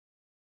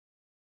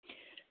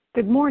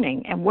Good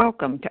morning and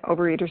welcome to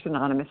Overeaters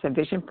Anonymous, a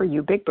Vision for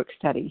You Big Book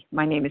Study.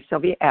 My name is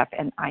Sylvia F.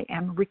 and I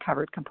am a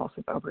recovered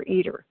compulsive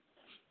overeater.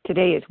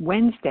 Today is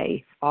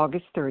Wednesday,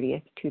 August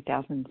 30th,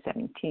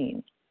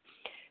 2017.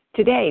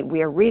 Today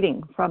we are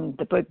reading from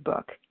the Big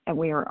Book and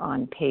we are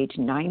on page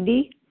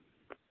 90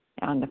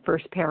 on the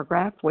first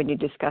paragraph when you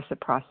discuss a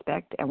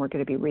prospect, and we're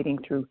going to be reading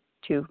through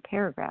 2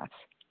 paragraphs.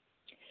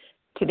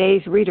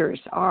 Today's readers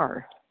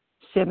are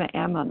Sima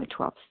M. on the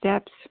 12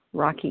 Steps,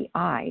 Rocky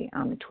I.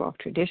 on the 12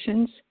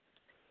 Traditions,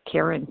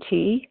 Karen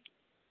T.,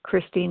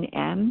 Christine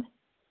M.,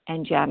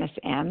 and Janice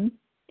M.,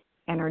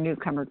 and our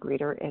newcomer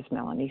greeter is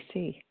Melanie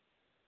C.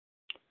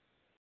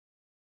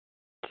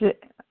 The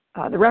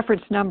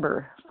reference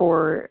number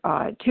for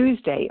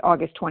Tuesday,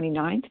 August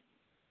 29th,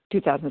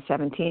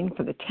 2017,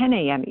 for the 10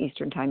 a.m.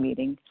 Eastern Time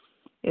meeting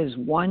is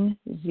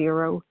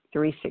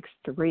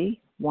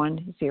 10363,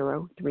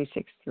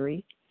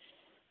 10363.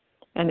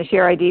 And the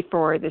share ID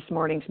for this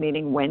morning's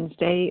meeting,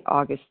 Wednesday,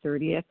 August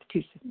 30th,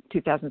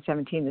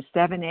 2017, the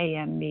 7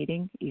 a.m.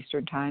 meeting,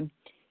 Eastern Time,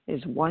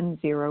 is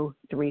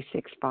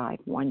 10365,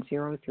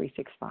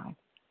 10365.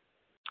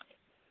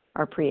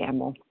 Our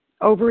preamble.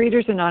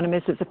 Overeaters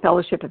Anonymous is a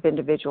fellowship of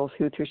individuals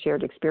who, through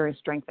shared experience,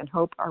 strength, and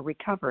hope, are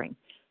recovering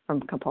from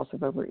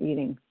compulsive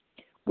overeating.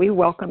 We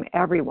welcome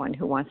everyone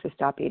who wants to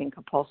stop eating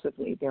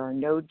compulsively. There are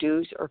no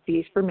dues or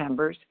fees for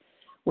members.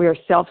 We are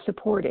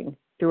self-supporting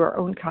through our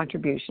own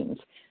contributions,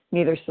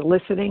 neither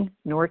soliciting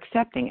nor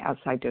accepting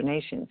outside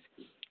donations.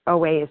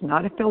 OA is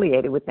not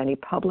affiliated with any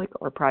public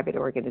or private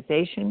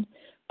organization,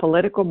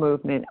 political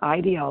movement,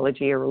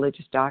 ideology, or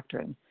religious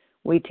doctrine.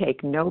 We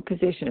take no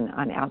position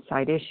on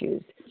outside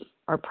issues.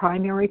 Our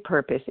primary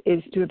purpose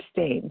is to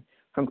abstain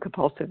from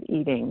compulsive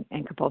eating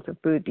and compulsive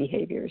food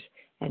behaviors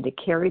and to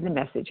carry the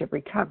message of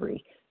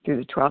recovery through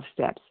the 12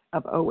 steps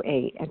of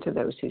OA and to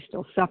those who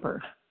still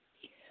suffer.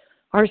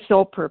 Our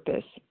sole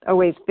purpose.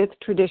 OA's 5th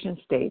tradition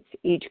states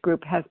each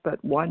group has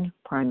but one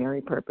primary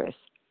purpose: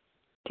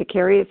 to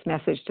carry its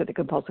message to the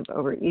compulsive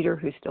overeater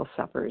who still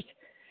suffers.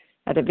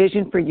 At a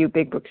Vision for You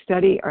Big Book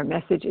Study, our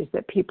message is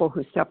that people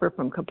who suffer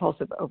from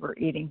compulsive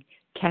overeating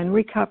can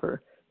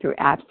recover through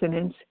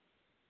abstinence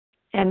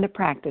and the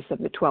practice of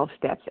the 12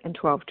 steps and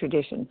 12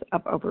 traditions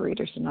of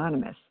Overeaters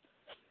Anonymous.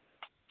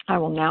 I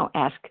will now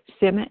ask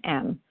Sima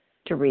M.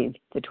 to read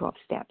the 12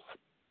 steps.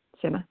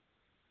 Sima?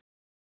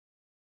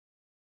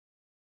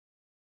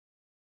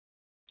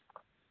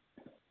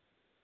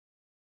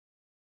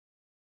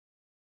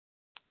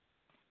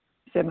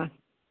 Sima,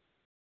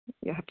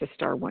 you have to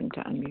star 1 to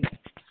unmute.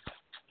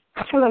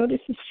 Hello, this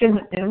is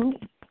Sima M.,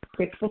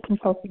 grateful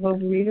compulsive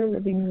overeater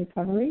living in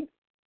recovery.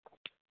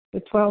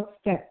 The 12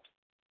 steps.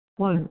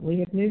 1.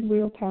 We admit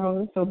real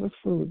powerless over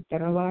food,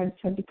 that our lives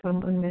have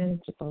become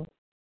unmanageable.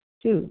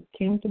 2.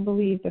 Came to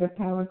believe that a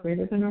power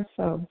greater than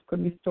ourselves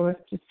could restore us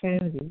to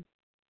sanity.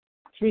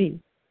 3.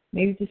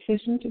 Made a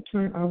decision to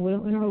turn our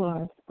will and our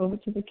lives over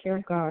to the care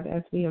of God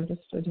as we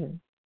understood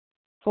Him.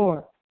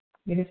 4.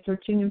 Made a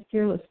searching and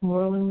fearless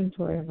moral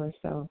inventory of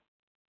ourselves.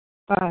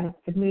 5.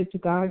 Admitted to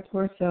God, to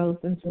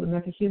ourselves, and to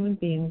another human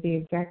being the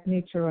exact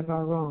nature of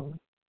our wrongs.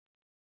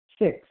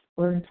 6.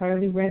 We're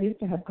entirely ready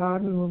to have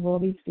God remove all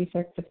these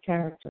defects of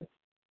character.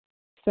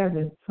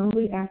 7.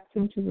 Humbly asked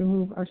Him to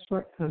remove our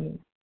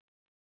shortcomings.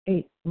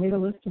 8. Made a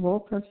list of all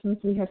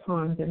persons we had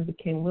harmed and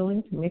became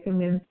willing to make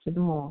amends to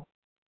them all.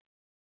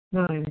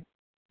 9.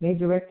 Made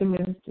direct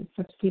amends to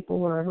such people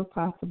wherever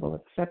possible,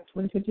 except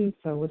when to do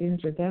so would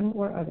injure them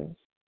or others.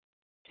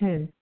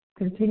 10.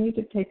 Continued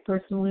to take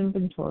personal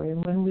inventory,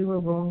 and when we were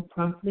wrong,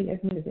 promptly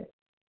admitted it.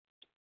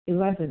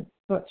 11.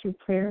 Sought through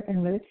prayer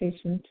and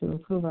meditation to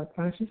improve our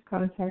conscious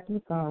contact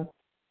with God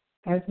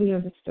as we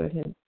understood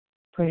Him,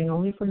 praying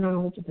only for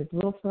knowledge of His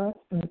will for us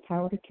and the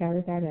power to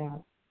carry that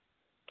out.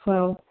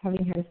 12.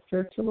 Having had a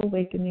spiritual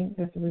awakening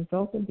as a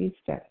result of these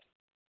steps,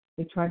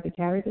 we tried to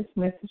carry this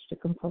message to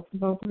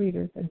compulsive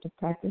overeaters and to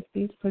practice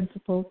these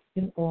principles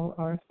in all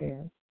our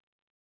affairs.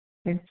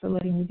 Thanks for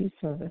letting me be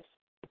service.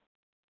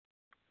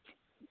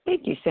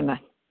 Thank you, Sima.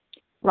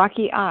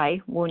 Rocky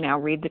I. will now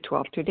read the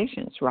 12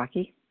 traditions.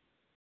 Rocky?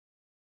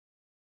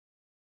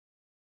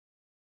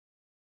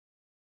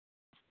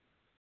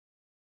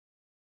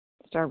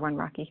 Star 1,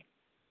 Rocky.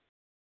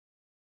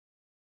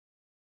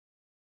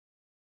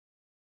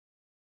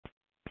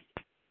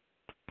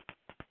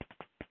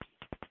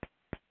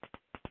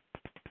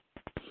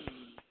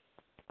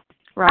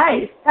 Rocky?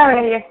 Hi,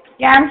 sorry.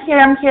 Yeah, I'm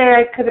here.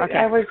 I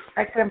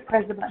couldn't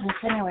press the buttons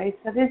anyway.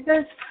 So this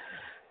is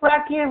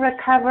Rocky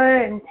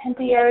Recover in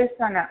Tempe,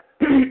 Arizona.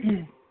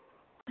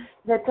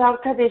 The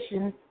 12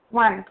 traditions.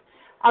 1.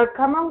 Our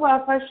common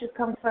welfare should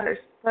come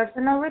first.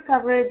 Personal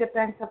recovery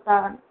depends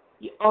upon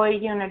OA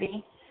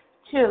unity.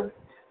 2.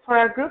 For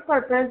our group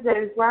purpose,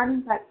 there is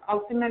one but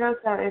ultimate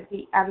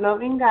authority, a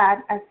loving God,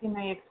 as He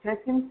may express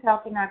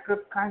Himself in our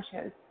group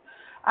conscience.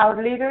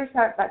 Our leaders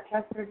are but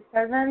trusted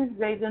servants,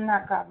 they do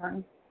not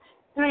govern.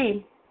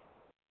 3.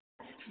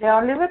 The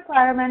only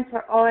requirement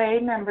for OA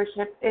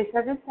membership is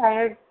a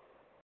desire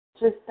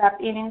to stop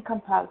eating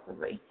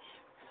compulsively.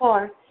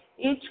 4.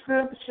 Each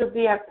group should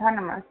be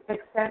autonomous,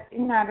 except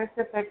in matters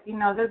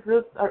affecting other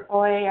groups or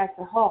OA as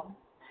a whole.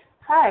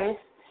 5.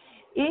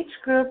 Each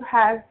group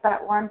has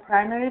but one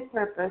primary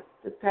purpose,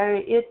 to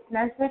carry its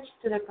message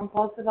to the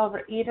compulsive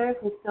overeater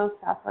who still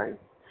suffers.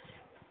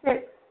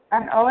 6.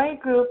 An OA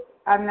group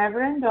are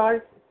never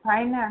endorse,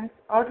 finance,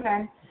 or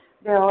rent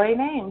the OA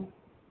name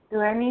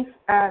to any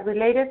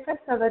related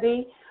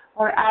facility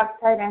or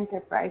outside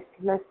enterprise,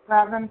 lest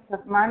problems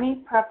of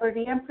money,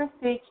 property, and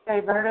prestige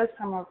divert us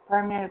from our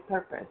primary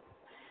purpose.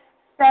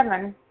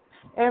 7.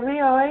 Every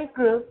OA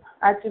group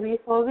are to be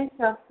fully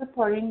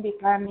self-supporting,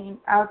 declining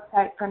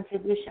outside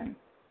contributions.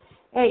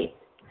 8.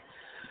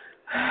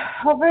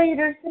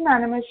 Overeaters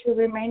Anonymous should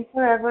remain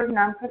forever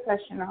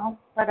non-professional,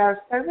 but our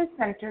service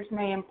centers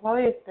may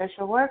employ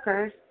special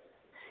workers.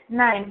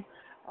 9.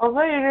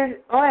 Overeaters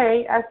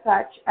OA as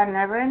such are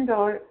never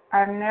endorsed,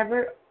 are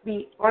never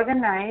be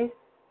organized,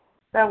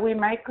 but we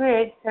might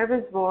create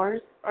service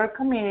boards or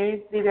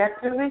committees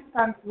directly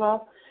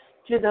responsible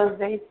to those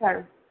they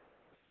serve.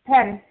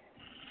 10.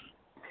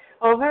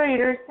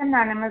 Overeaters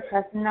Anonymous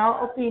has no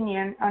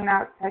opinion on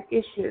outside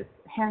issues,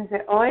 hence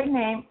the OA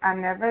name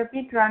and never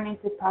be drawn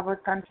into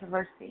public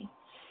controversy.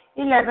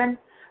 11.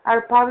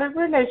 Our public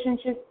relations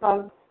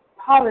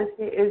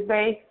policy is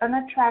based on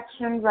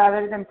attraction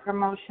rather than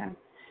promotion.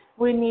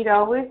 We need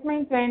always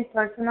maintain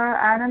personal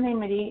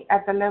anonymity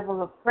at the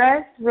level of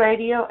press,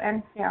 radio,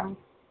 and film.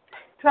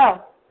 12.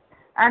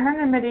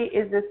 Anonymity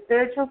is the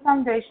spiritual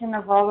foundation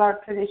of all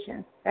our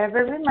traditions,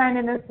 ever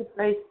reminding us to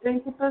place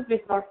principles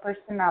before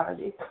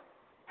personalities.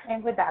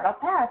 And with that, I'll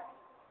pass.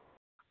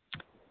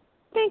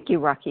 Thank you,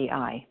 Rocky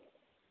I.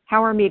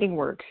 How our meeting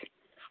works.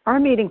 Our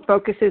meeting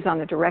focuses on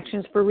the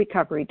directions for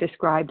recovery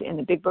described in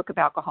the Big Book of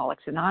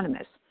Alcoholics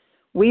Anonymous.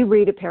 We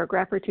read a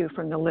paragraph or two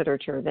from the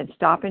literature, then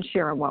stop and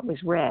share on what was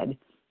read.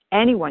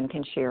 Anyone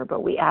can share,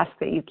 but we ask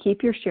that you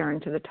keep your sharing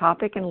to the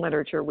topic and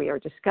literature we are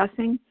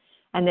discussing,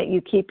 and that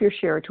you keep your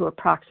share to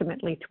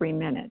approximately 3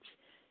 minutes.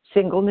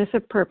 Singleness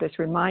of purpose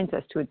reminds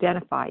us to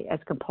identify as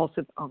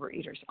compulsive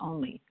overeaters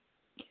only.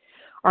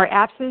 Our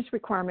abstinence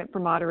requirement for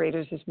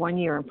moderators is 1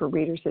 year and for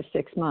readers is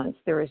 6 months.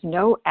 There is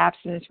no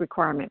abstinence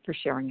requirement for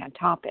sharing on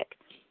topic.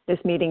 This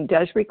meeting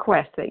does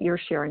request that your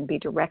sharing be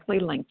directly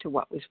linked to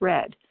what was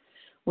read.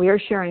 We are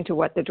sharing to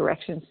what the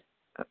directions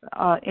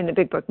in the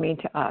Big Book mean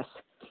to us.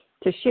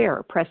 To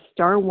share, press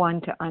star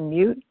 1 to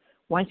unmute.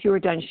 Once you are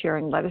done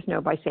sharing, let us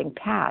know by saying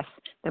pass,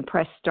 then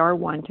press star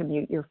 1 to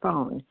mute your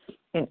phone.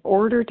 In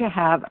order to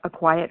have a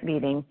quiet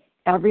meeting,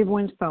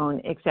 everyone's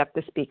phone except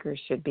the speakers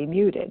should be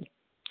muted.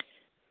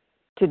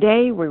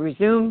 Today, we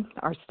resume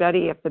our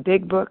study of the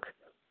Big Book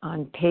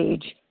on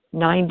page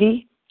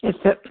 90. It's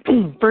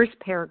the first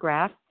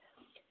paragraph.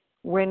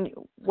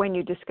 When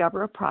you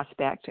discover a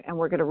prospect, and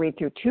we're going to read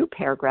through 2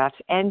 paragraphs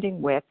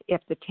ending with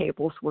if the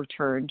tables were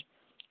turned,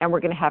 and we're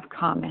going to have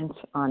comments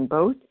on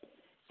both.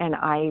 And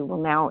I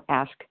will now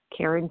ask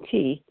Karen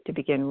T. to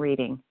begin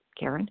reading.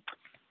 Karen?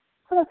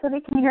 Hello,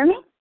 Sylvia. Can you hear me?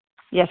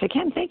 Yes, I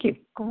can. Thank you.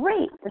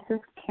 Great. This is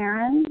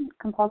Karen,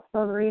 compulsive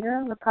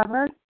overeater,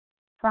 recovered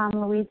from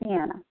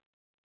Louisiana.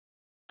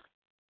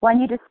 When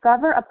you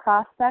discover a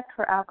prospect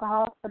for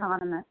Alcoholics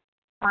Anonymous,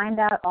 find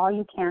out all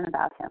you can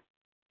about him.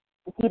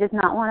 If he does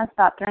not want to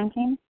stop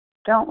drinking,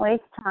 don't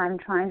waste time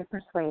trying to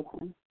persuade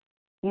him.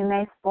 You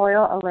may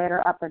spoil a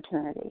later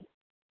opportunity.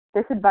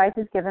 This advice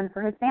is given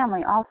for his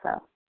family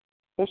also.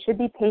 They should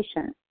be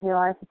patient,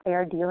 realize that they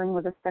are dealing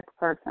with a sick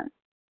person.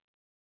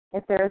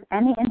 If there is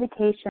any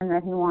indication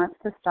that he wants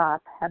to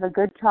stop, have a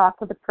good talk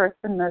with the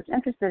person most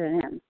interested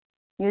in him,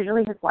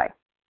 usually his wife.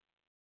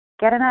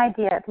 Get an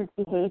idea of his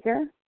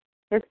behavior,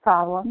 his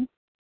problems,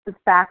 his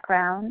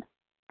background,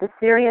 the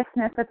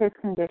seriousness of his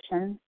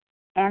condition,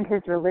 and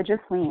his religious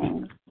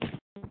leanings.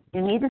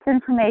 You need this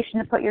information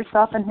to put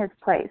yourself in his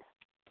place,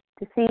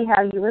 to see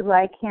how you would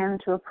like him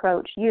to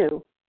approach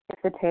you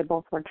if the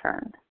tables were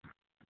turned.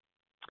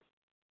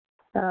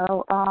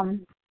 So,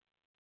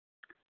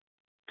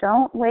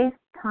 don't waste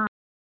time.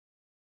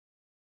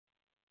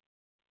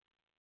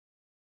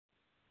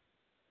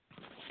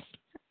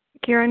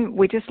 Karen,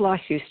 we just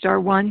lost you. Star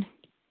 1.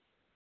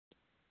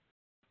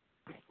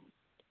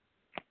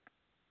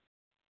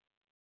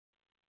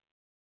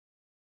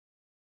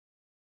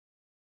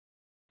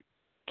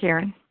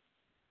 Karen?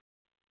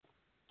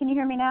 Can you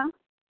hear me now?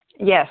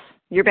 Yes,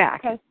 you're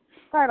back. Okay.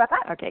 Sorry about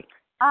that. Okay.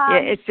 Yeah,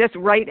 it's just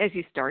right as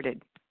you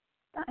started.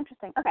 Oh,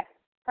 interesting. Okay.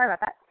 Sorry about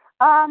that.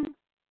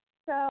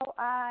 So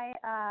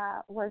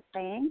I was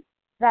saying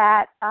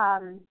that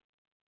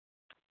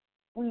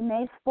we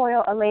may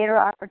spoil a later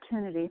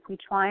opportunity if we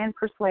try and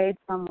persuade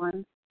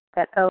someone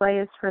that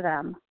OA is for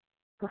them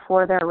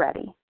before they're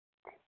ready.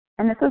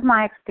 And this was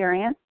my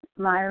experience.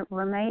 My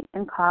roommate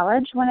in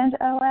college went into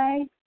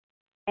OA,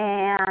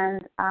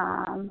 and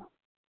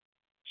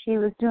she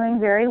was doing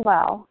very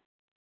well,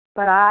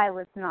 but I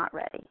was not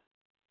ready.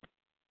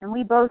 And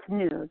we both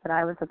knew that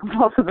I was a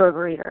compulsive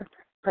overeater,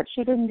 but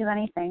she didn't do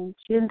anything.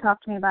 She didn't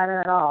talk to me about it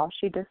at all.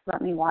 She just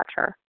let me watch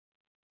her,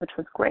 which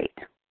was great.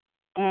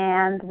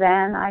 And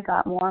then I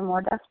got more and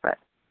more desperate.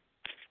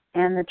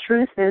 And the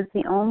truth is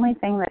the only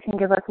thing that can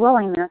give us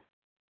willingness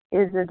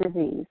is the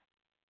disease.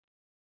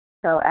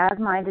 So as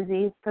my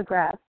disease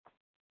progressed,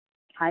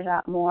 I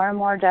got more and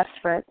more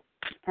desperate,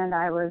 and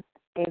I was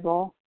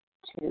able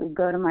to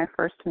go to my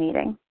first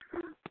meeting.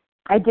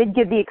 I did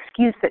give the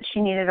excuse that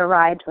she needed a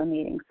ride to a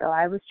meeting, so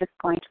I was just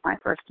going to my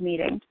first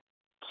meeting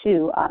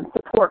to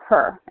support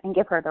her and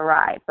give her the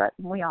ride, but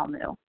we all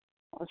knew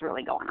what was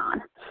really going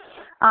on.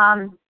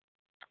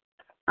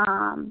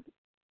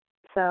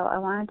 So I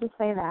wanted to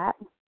say that.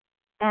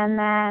 And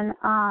then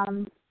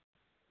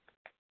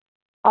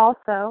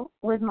also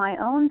with my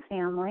own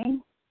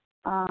family,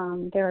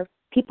 there are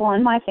people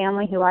in my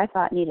family who I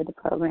thought needed the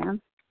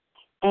program,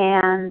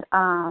 and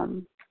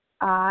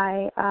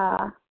I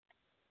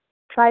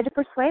tried to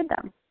persuade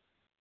them.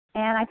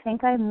 And I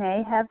think I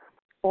may have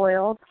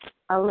spoiled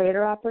a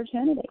later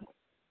opportunity.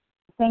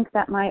 I think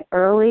that my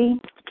early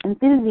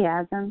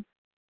enthusiasm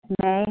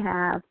may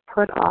have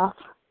put off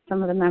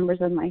some of the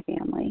members of my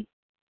family.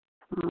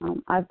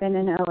 I've been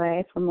in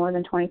OA for more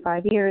than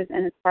 25 years,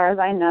 and as far as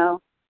I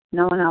know,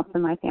 no one else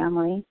in my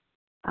family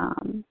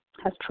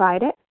has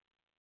tried it.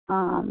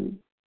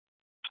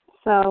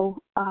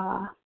 So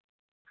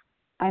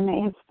I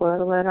may have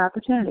spoiled a later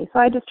opportunity. So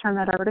I just turned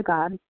that over to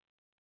God.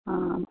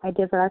 I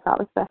did what I thought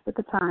was best at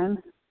the time.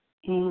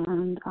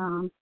 And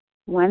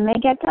when they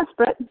get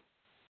desperate,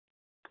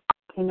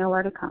 they know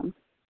where to come.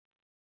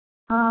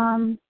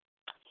 And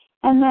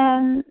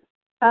then,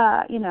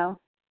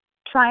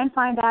 try and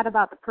find out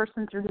about the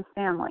person through his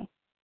family.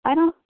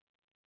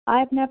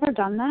 I've never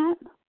done that,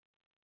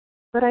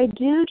 but I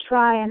do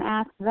try and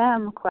ask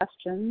them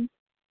questions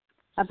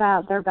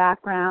about their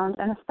background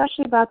and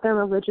especially about their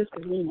religious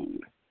leanings.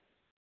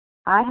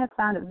 I have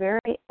found it very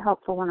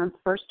helpful when I'm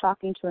first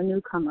talking to a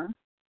newcomer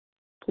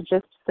to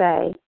just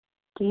say,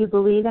 do you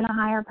believe in a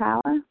higher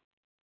power?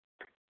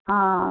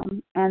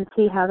 And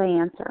see how they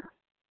answer.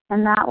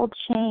 And that will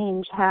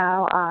change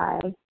how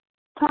I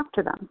talk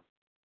to them.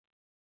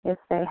 If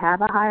they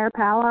have a higher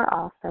power,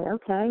 I'll say,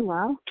 okay,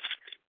 well,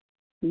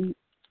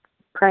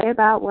 pray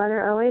about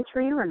whether OA is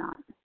for you or not.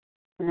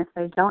 And if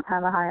they don't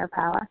have a higher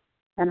power,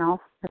 then I'll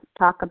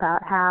talk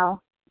about how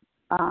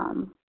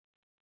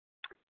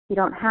you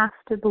don't have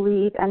to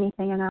believe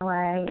anything in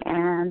OA,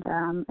 and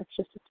it's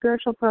just a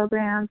spiritual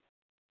program,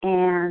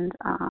 and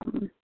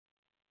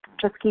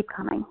just keep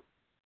coming.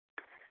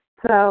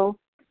 So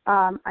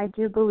I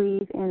do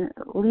believe in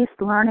at least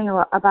learning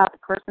about the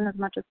person as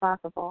much as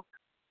possible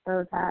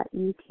so that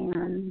you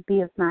can be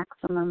of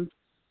maximum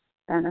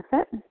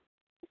benefit.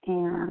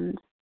 And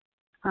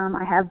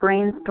I have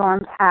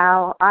brainstormed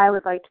how I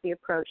would like to be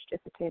approached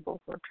if the tables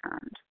were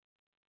turned.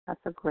 That's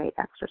a great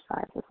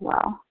exercise as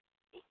well.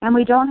 And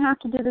we don't have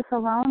to do this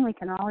alone. We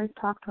can always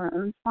talk to our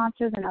own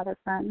sponsors and other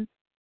friends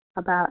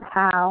about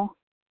how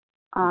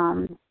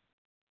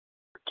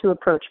to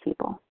approach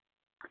people.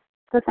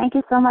 So thank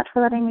you so much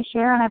for letting me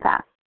share, and I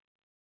pass.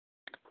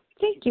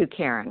 Thank you,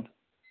 Karen.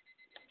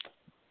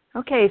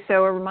 Okay,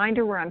 so a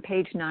reminder, we're on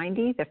page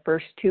 90, the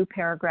first two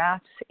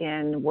paragraphs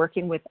in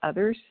Working with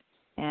Others,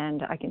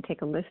 and I can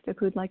take a list of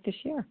who'd like to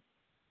share.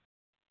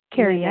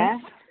 Carrie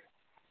S.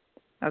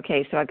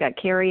 Okay, so I've got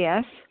Carrie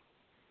S.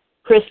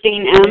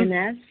 Christine M. Lynn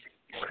S.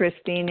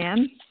 Christine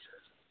M.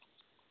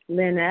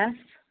 Lynn S.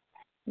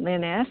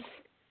 Lynn S.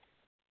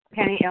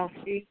 Penny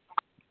L.C.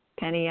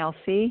 Penny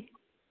L.C.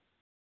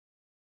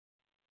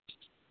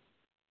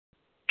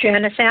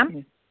 Janice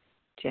M.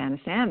 Janice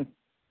M.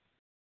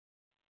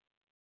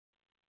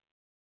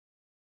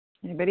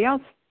 Anybody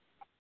else?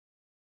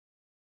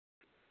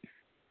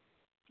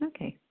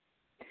 Okay.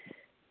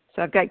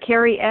 So I've got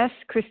Carrie S.,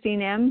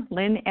 Christine M.,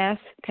 Lynn S.,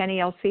 Penny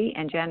L.C.,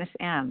 and Janice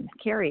M.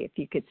 Carrie, if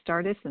you could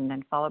start us and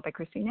then followed by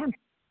Christine M.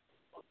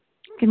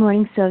 Good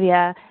morning,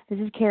 Sylvia. This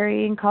is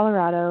Carrie in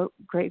Colorado,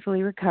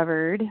 gratefully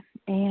recovered,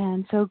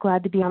 and so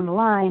glad to be on the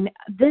line.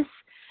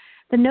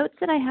 The notes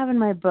that I have in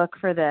my book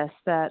for this,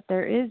 that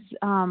there is,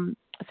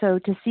 so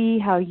to see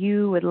how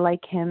you would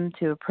like him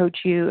to approach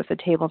you if the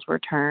tables were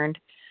turned.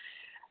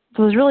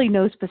 So there's really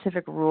no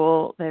specific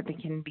rule that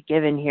can be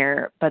given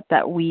here, but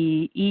that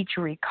we each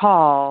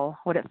recall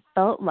what it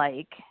felt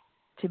like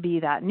to be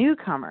that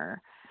newcomer,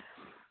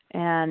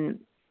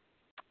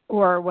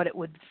 or what it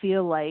would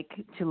feel like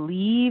to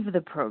leave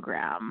the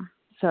program.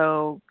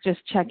 So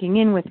just checking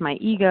in with my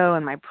ego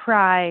and my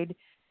pride,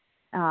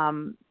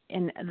 and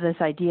this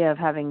idea of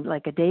having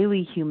like a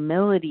daily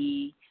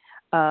humility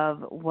of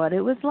what it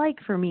was like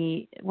for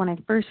me when I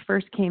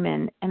first came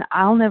in. And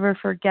I'll never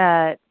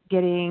forget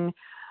getting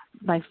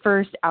my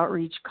first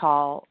outreach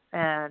call,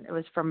 and it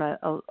was from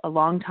a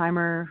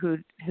long-timer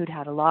who'd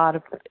had a lot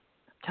of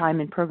time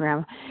in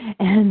program,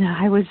 and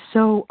I was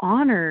so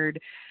honored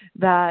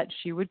that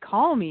she would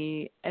call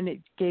me, and it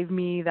gave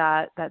me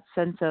that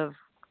sense of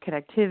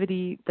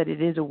connectivity, that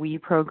it is a we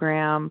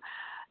program,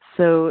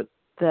 so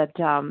that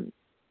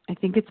I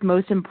think it's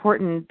most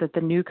important that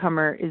the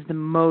newcomer is the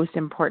most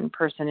important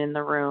person in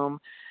the room,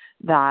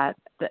 that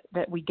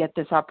we get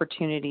this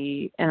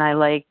opportunity. And I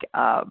like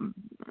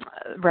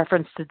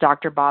reference to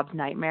Dr. Bob's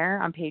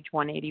Nightmare on page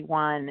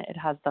 181. It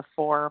has the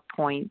 4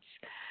 points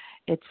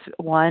It's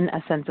 1,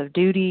 a sense of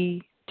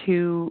duty.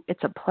 2,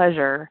 it's a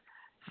pleasure.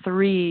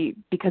 3,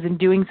 because in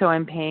doing so,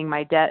 I'm paying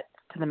my debt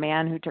to the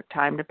man who took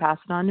time to pass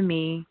it on to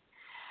me.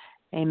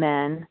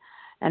 Amen.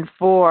 And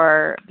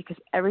 4, because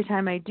every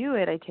time I do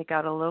it, I take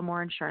out a little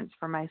more insurance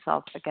for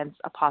myself against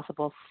a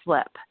possible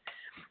slip.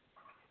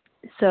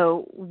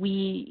 So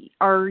we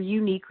are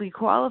uniquely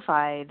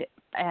qualified,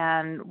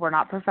 and we're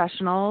not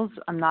professionals.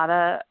 I'm not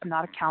a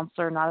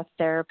counselor, not a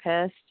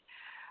therapist,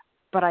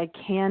 but I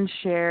can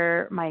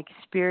share my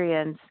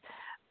experience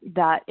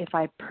that if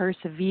I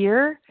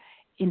persevere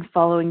in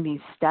following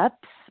these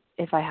steps,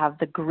 if I have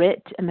the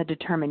grit and the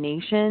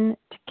determination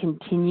to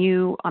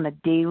continue on a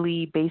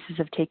daily basis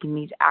of taking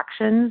these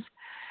actions,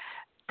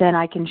 then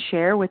I can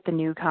share with the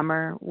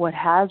newcomer what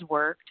has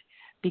worked,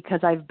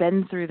 because I've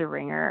been through the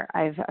ringer.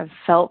 I've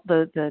felt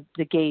the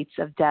gates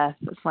of death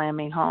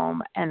slamming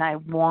home, and I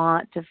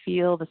want to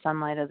feel the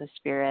sunlight of the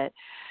Spirit.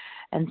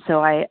 And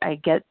so I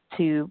get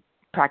to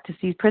practice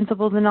these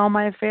principles in all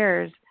my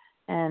affairs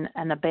and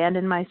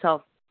abandon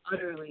myself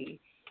utterly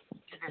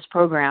to this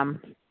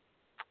program.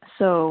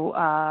 So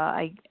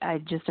I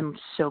just am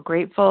so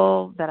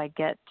grateful that I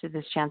get to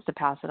this chance to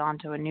pass it on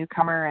to a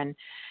newcomer,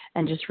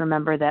 and just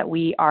remember that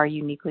we are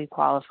uniquely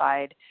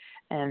qualified.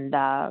 And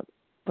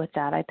with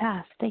that, I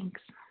pass. Thanks.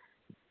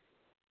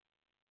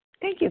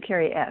 Thank you,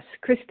 Carrie S.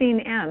 Christine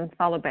M.,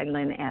 followed by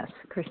Lynn S.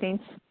 Christine?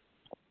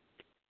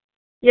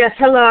 Yes,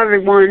 hello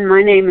everyone.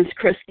 My name is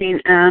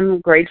Christine M.,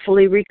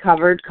 gratefully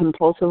recovered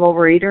compulsive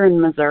overeater in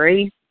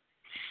Missouri.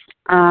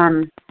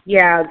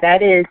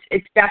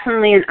 It's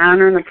definitely an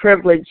honor and a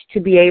privilege to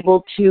be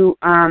able to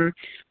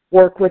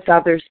work with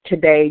others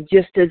today,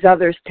 just as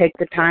others take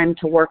the time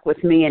to work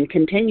with me and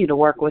continue to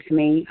work with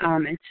me.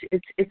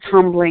 It's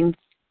humbling.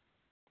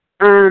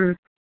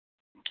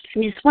 I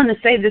just want to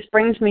say this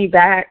brings me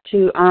back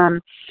to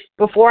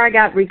before I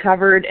got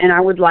recovered, and I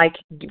would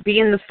be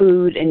in the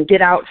food and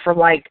get out for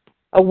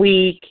a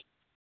week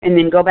and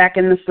then go back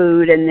in the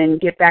food and then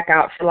get back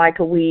out for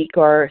a week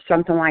or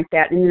something like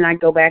that, and then I'd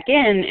go back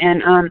in,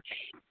 and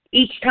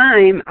each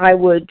time I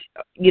would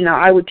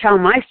tell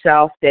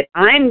myself that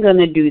I'm going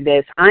to do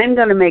this, I'm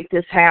going to make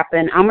this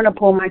happen, I'm going to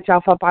pull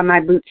myself up on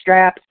my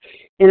bootstraps,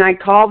 and I'd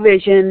call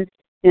Vision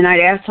and I'd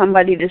ask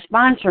somebody to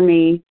sponsor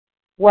me.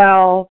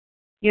 Well,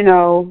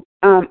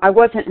 I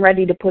wasn't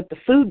ready to put the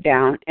food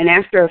down. And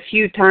after a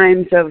few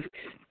times of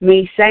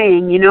me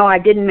saying, I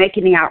didn't make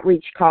any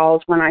outreach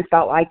calls when I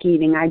felt like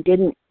eating, I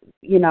didn't,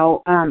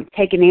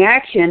 take any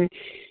action,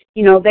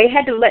 they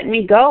had to let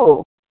me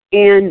go.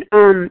 And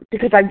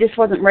because I just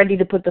wasn't ready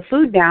to put the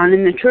food down.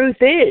 And the truth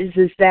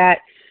is that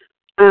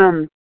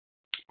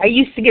I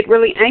used to get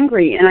really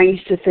angry, and I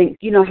used to think,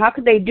 how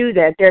could they do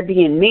that? They're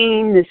being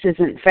mean. This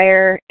isn't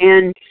fair.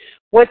 And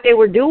what they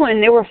were doing,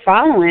 they were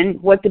following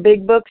what the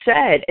big book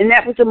said. And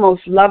that was the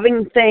most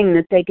loving thing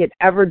that they could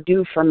ever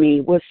do for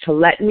me, was to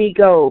let me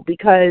go,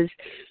 because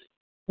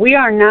we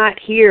are not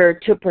here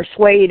to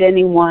persuade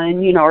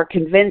anyone, or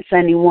convince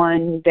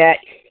anyone that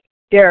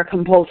they're a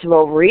compulsive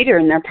overeater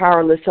and they're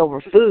powerless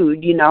over food.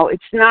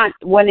 It's not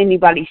what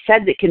anybody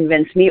said that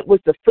convinced me. It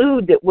was the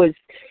food that was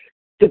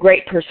the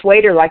great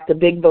persuader, like the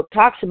big book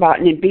talks about,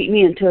 and it beat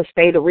me into a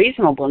state of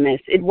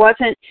reasonableness. It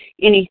wasn't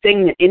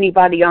anything that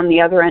anybody on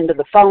the other end of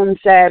the phone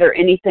said, or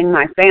anything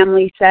my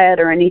family said,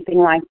 or anything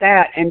like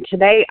that. And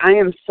today I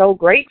am so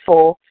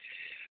grateful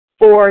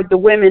for the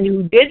women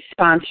who did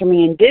sponsor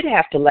me and did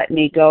have to let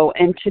me go.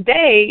 And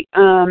today,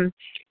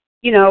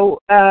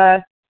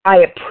 I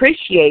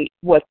appreciate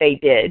what they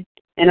did,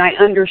 and I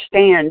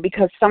understand,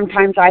 because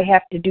sometimes I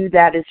have to do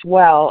that as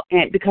well,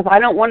 and because I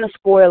don't want to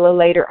spoil a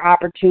later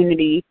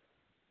opportunity.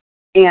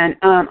 And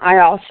I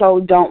also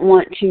don't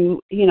want to,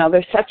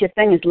 there's such a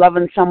thing as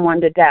loving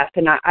someone to death,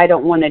 and I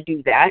don't want to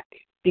do that,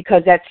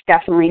 because that's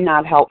definitely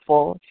not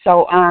helpful.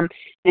 So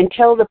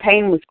until the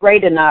pain was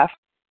great enough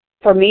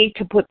for me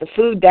to put the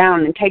food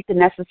down and take the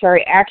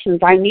necessary actions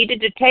I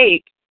needed to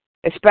take,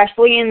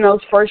 especially in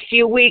those first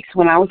few weeks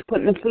when I was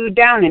putting the food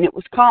down and it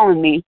was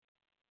calling me,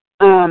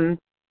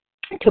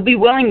 to be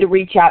willing to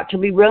reach out, to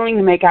be willing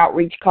to make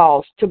outreach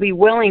calls, to be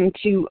willing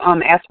to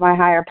ask my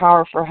higher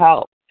power for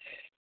help,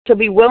 to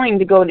be willing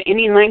to go to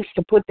any lengths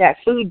to put that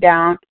food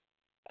down.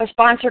 A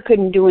sponsor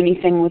couldn't do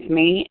anything with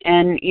me,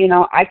 and,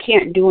 I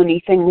can't do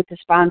anything with the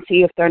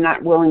sponsee if they're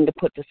not willing to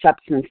put the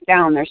substance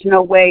down. There's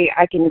no way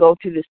I can go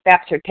through the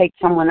steps or take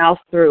someone else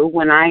through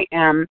when I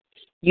am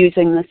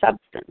using the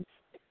substance.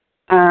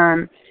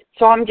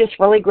 So I'm just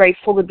really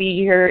grateful to be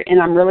here, and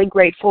I'm really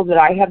grateful that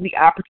I have the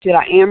opportunity,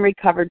 I am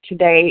recovered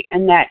today,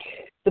 and that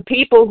the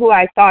people who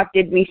I thought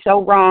did me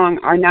so wrong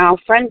are now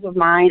friends of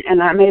mine,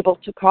 and I'm able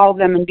to call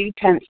them and do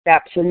 10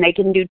 steps, and they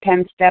can do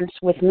 10 steps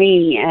with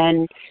me.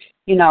 And,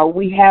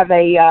 we have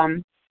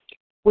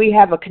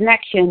a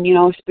connection,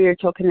 a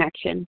spiritual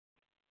connection.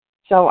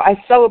 So I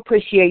so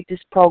appreciate this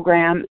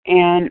program.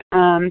 And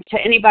to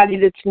anybody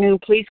that's new,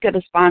 please get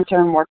a sponsor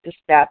and work the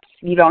steps.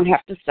 You don't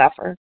have to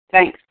suffer.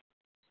 Thanks.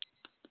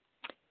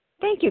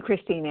 Thank you,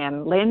 Christine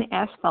M. Lynn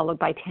S., followed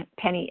by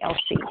Penny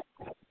L.C.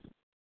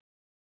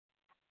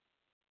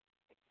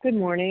 Good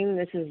morning.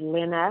 This is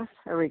Lynn S.,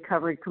 a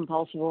recovered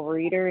compulsive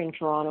overeater in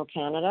Toronto,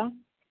 Canada.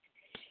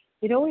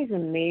 It always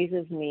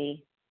amazes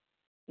me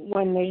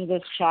when there's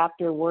this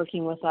chapter,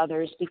 working with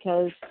others,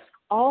 because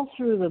all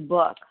through the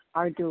book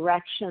are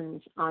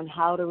directions on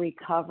how to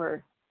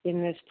recover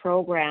in this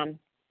program.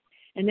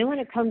 And then when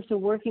it comes to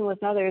working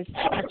with others,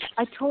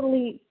 I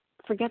totally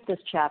forget this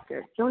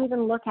chapter. Don't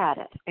even look at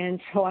it.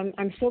 And so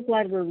I'm so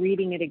glad we're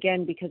reading it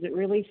again, because it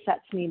really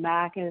sets me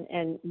back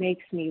and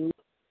makes me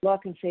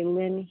look and say,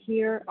 Lynn,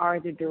 here are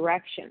the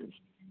directions.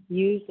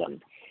 Use them.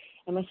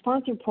 And my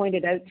sponsor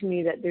pointed out to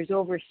me that there's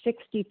over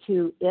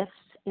 62 ifs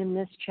in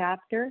this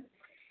chapter.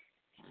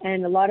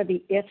 And a lot of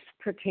the ifs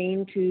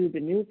pertain to the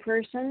new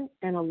person,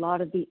 and a lot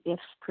of the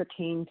ifs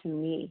pertain to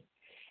me.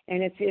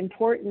 And it's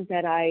important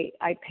that I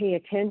pay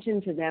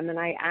attention to them, and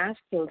I ask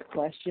those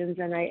questions,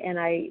 and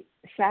I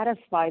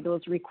satisfy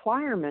those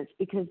requirements,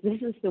 because this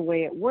is the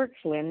way it works,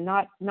 Lynn,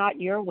 not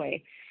your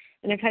way.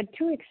 And I've had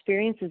two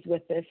experiences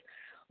with this.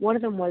 One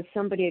of them was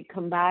somebody had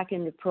come back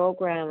in the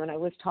program, and I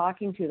was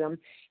talking to them,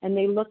 and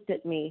they looked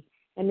at me,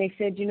 and they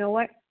said, you know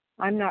what,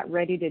 I'm not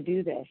ready to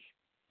do this.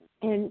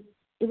 And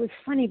it was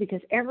funny,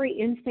 because every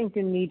instinct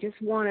in me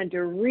just wanted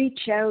to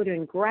reach out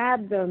and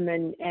grab them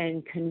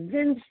and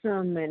convince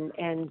them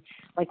and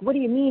like, what do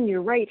you mean?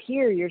 You're right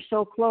here. You're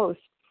so close.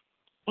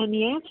 And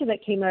the answer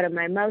that came out of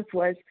my mouth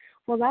was,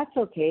 well, that's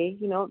okay.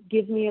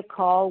 Give me a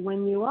call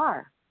when you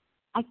are.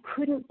 I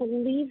couldn't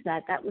believe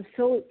that. That was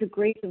so the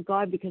grace of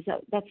God, because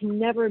that's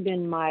never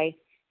been my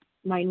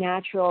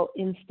natural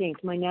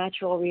instinct. My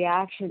natural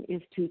reaction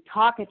is to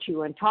talk at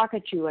you and talk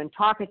at you and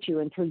talk at you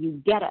until you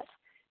get it,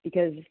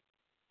 because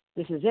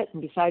this is it.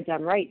 And besides,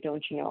 I'm right,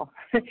 don't you know?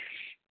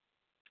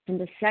 And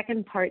the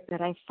second part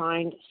that I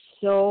find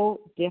so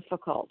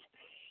difficult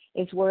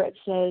is where it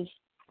says,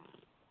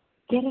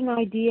 get an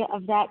idea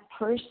of that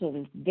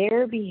person,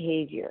 their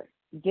behavior,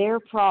 their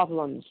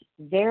problems,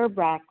 their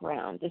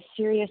background, the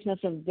seriousness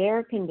of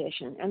their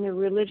condition, and their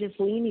religious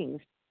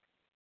leanings.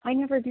 I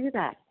never do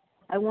that.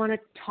 I want to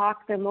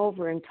talk them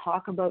over and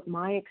talk about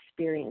my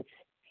experience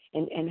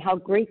and how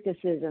great this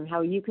is and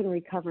how you can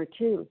recover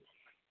too.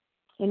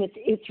 And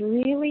it's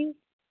really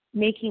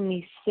making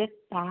me sit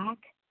back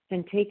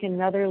and take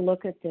another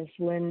look at this,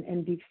 Lynn,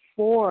 and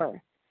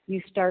before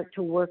you start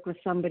to work with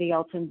somebody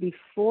else and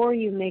before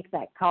you make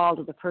that call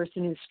to the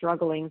person who's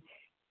struggling,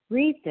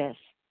 read this.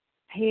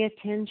 Pay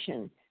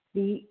attention.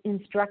 The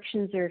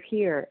instructions are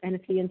here. And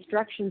if the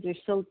instructions are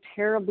so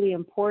terribly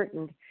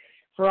important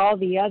for all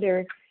the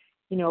other,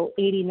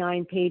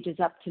 89 pages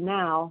up to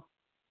now,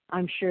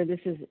 I'm sure this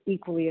is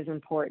equally as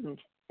important.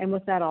 And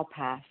with that, I'll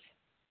pass.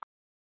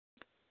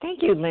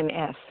 Thank you, Lynn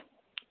S.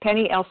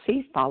 Penny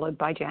L.C., followed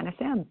by Janice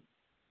M.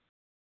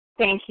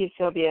 Thank you,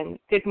 Sylvia. And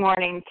good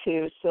morning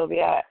to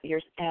Sylvia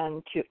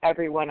and to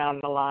everyone on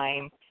the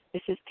line.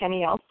 This is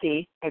Penny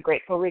L.C., a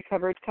grateful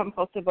recovered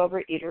compulsive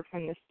overeater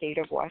from the state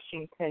of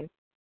Washington.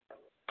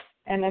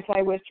 And as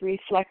I was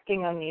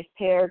reflecting on these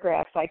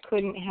paragraphs, I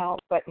couldn't help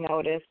but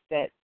notice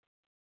that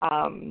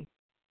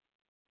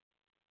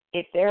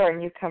if there are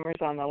newcomers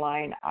on the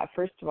line,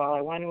 first of all, I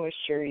want to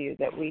assure you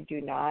that we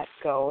do not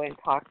go and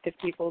talk to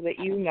people that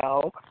you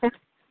know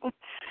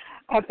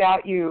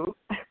about you.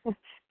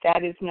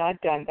 That is not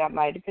done. That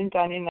might have been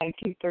done in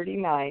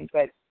 1939,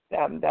 but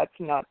that's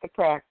not the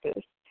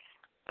practice.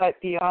 But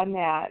beyond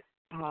that,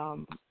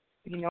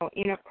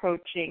 in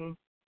approaching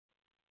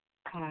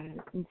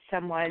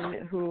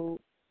someone who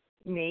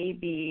may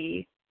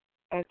be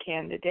a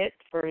candidate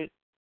for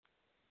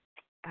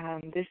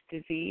this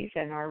disease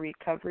and our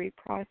recovery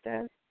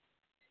process,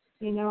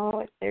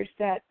 there's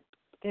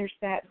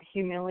that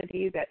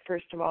humility that,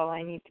 first of all,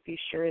 I need to be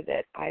sure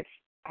that I've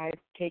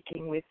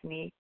taken with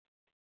me,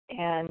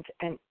 and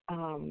I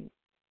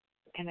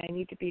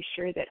need to be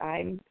sure that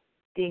I'm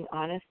being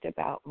honest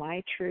about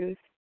my truth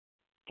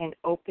and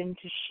open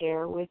to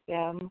share with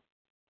them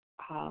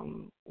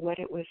what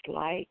it was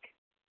like,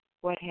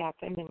 what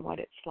happened, and what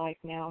it's like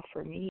now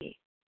for me,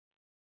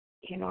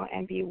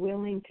 and be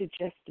willing to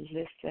just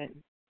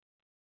listen.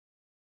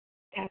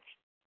 That's,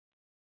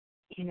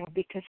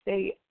 because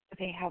they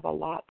have a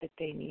lot that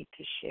they need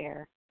to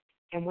share.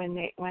 And when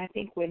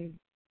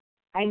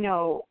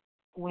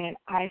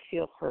I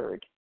feel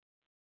heard,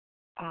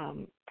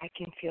 I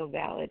can feel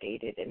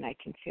validated and I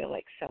can feel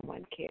like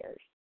someone cares.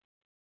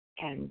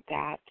 And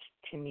that,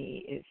 to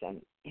me, is a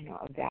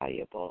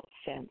valuable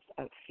sense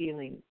of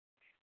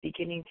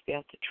beginning to be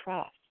able to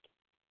trust.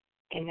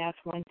 And that's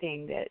one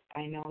thing that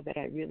I know that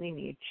I really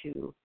need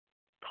to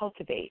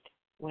cultivate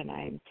when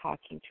I'm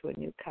talking to a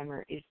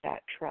newcomer, is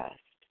that trust,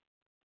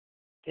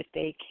 that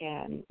they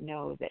can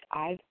know that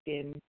I've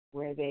been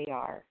where they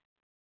are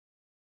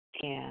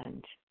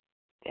and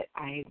that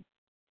I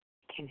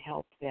can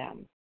help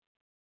them,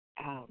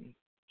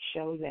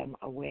 show them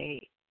a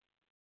way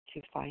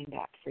to find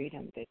that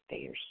freedom that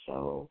they are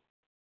so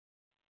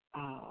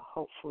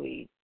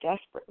hopefully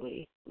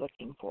desperately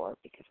looking for,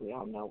 because we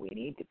all know we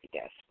need to be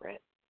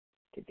desperate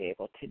to be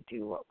able to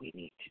do what we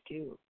need to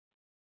do.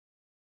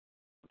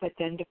 But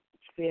then to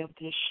be able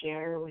to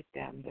share with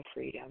them the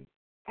freedom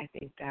I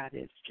think that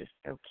is just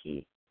so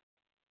key.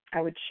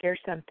 I would share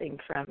something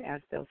from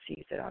As Bill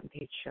Sees It on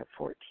page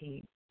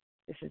 14.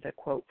 This is a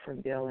quote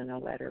from Bill in a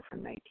letter from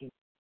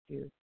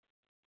 1962.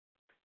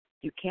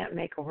 You can't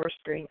make a horse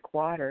drink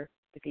water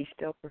if he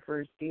still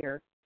prefers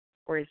beer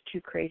or is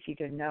too crazy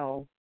to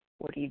know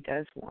what he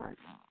does want.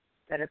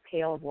 Set a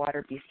pail of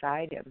water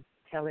beside him,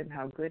 tell him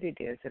how good it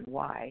is and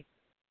why,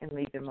 and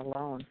leave him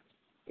alone.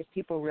 If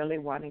people really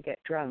want to get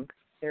drunk,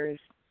 there is,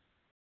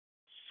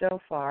 so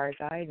far as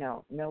I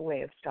know, no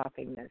way of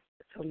stopping this.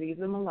 So leave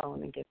them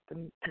alone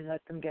and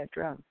let them get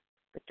drunk,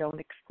 but don't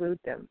exclude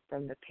them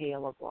from the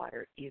pail of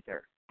water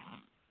either.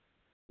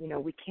 You know,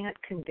 we can't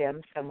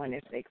condemn someone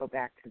if they go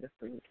back to the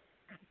food,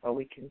 but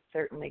we can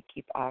certainly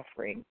keep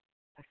offering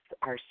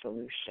our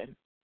solution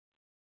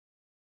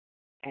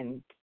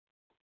and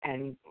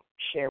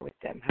share with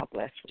them how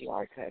blessed we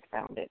are to have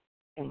found it.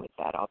 And with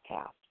that, I'll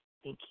pass.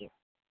 Thank you.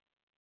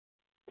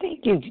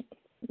 Thank you,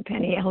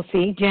 Penny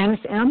L.C.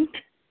 Janice M.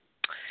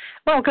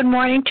 Well, good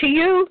morning to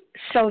you,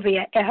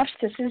 Sylvia F.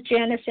 This is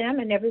Janice M.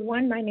 and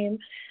everyone. My name,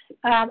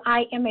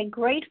 I am a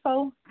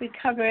grateful,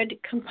 recovered,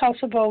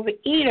 compulsive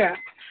overeater.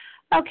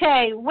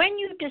 Okay, when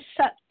you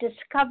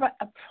discover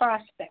a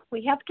prospect,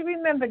 we have to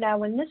remember now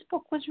when this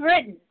book was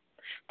written,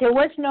 there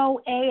was no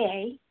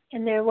AA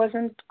and there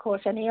wasn't, of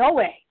course, any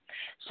OA.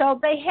 So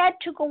they had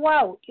to go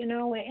out,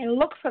 and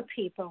look for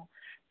people.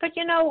 But,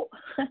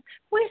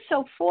 we're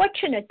so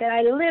fortunate that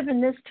I live in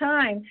this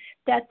time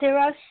that there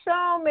are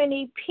so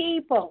many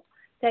people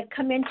that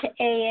come into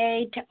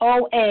AA to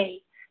OA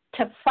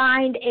to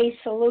find a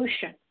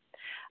solution.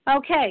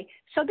 Okay,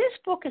 so this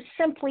book is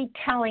simply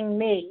telling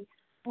me,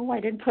 I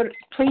didn't put it,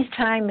 please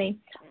time me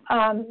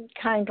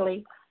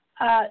kindly,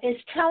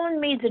 is telling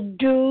me the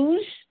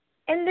do's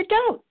and the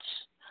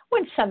don'ts.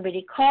 When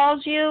somebody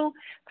calls you,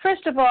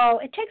 first of all,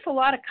 it takes a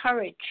lot of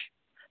courage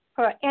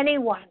for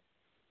anyone.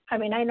 I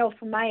mean, I know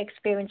from my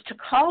experience to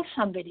call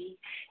somebody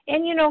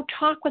and,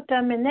 talk with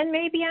them and then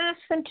maybe ask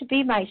them to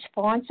be my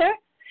sponsor.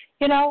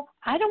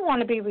 I don't want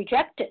to be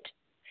rejected.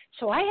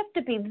 So I have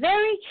to be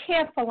very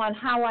careful on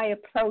how I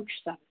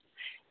approach them.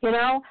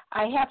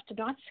 I have to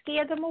not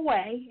scare them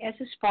away as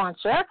a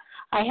sponsor.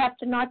 I have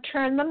to not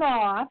turn them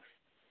off,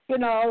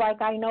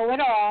 like I know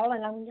it all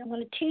and I'm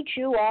going to teach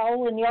you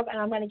all and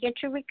I'm going to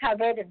get you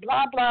recovered and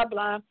blah, blah,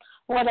 blah,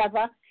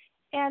 whatever.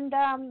 And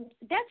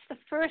that's the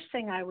first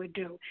thing I would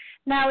do.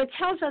 Now, it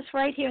tells us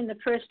right here in the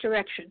first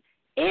direction,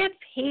 if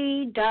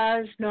he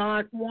does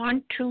not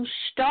want to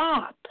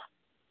stop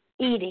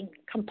eating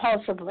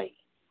compulsively,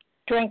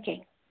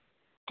 drinking,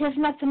 there's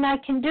nothing I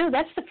can do.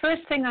 That's the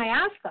first thing I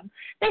ask them.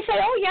 They say,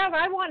 oh, yeah,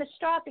 I want to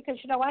stop because,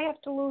 I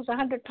have to lose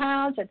 100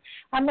 pounds and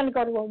I'm going to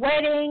go to a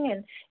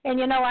wedding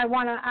and I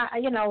want to,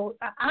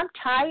 I'm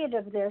tired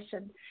of this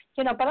and,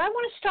 but I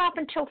want to stop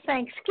until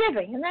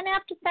Thanksgiving. And then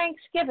after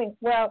Thanksgiving,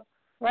 well,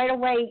 right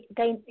away,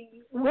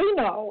 we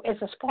know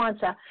as a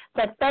sponsor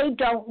that they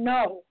don't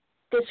know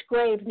this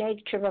grave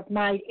nature of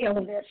my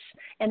illness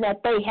and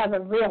that they have a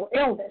real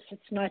illness.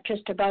 It's not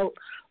just about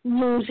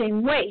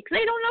losing weight.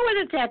 They don't know it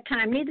at that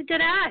time. Neither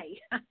did I.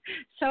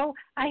 So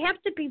I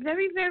have to be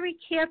very, very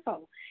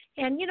careful.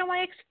 And,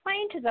 I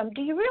explain to them,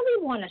 do you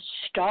really want to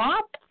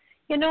stop?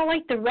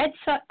 Like the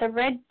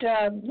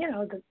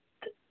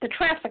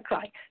traffic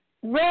light.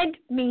 Red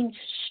means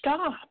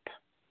stop.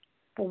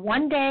 For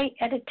one day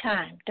at a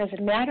time.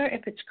 Doesn't matter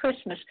if it's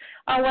Christmas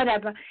or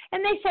whatever.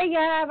 And they say,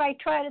 yeah, I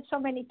tried it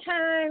so many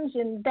times,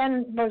 and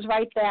then goes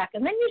right back.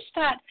 And then you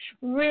start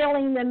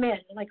reeling them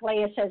in, like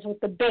Leah says, with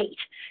the bait.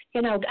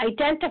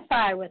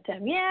 Identify with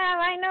them. Yeah,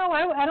 I know.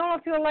 I don't know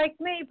if you're like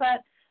me,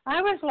 but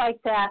I was like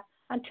that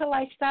until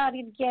I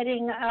started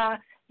getting,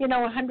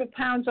 100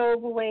 pounds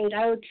overweight.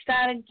 I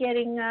started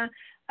getting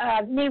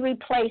knee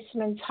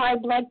replacements, high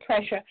blood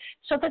pressure,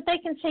 so that they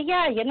can say,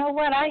 yeah, you know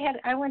what,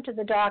 I went to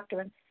the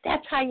doctor, and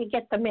that's how you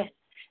get them in.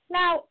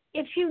 Now,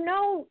 if you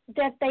know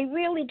that they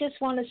really just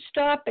want to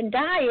stop and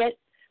diet,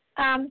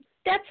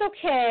 that's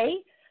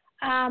okay,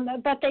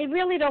 but they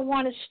really don't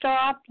want to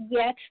stop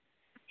yet,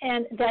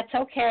 and that's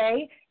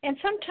okay. And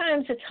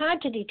sometimes it's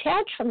hard to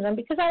detach from them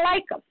because I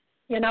like them.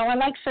 I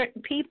like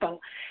certain people.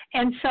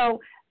 And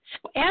so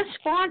as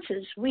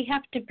sponsors, we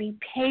have to be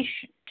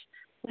patient.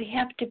 We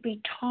have to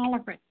be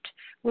tolerant.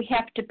 We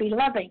have to be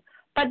loving,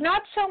 but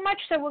not so much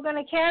that we're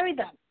going to carry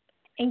them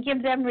and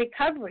give them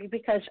recovery,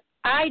 because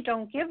I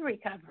don't give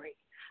recovery.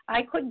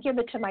 I couldn't give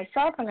it to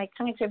myself, and I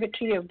can't give it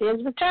to you.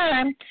 There's the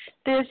time.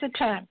 There's the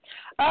time.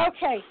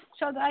 Okay,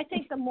 so I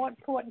think the more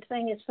important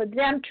thing is for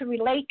them to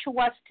relate to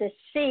us, to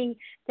see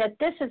that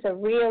this is a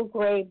real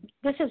grave,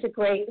 this is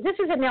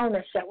an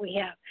illness that we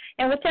have.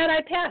 And with that,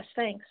 I pass.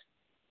 Thanks.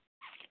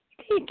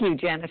 Thank you,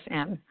 Janice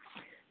M.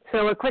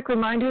 So a quick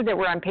reminder that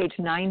we're on page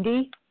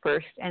 90,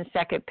 first and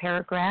second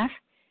paragraph,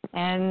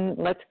 and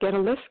let's get a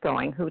list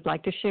going. Who would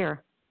like to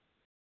share?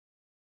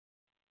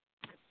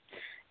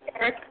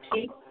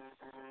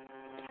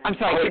 I'm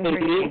sorry, I couldn't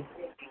hear you.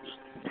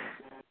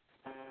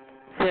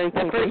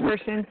 The first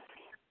person.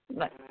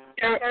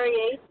 Terry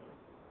H.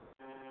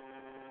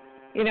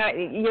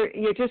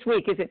 You're just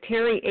weak. Is it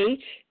Terry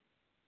H?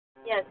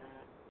 Yes.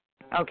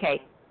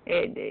 Okay.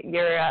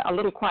 You're a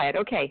little quiet.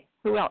 Okay.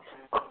 Who else?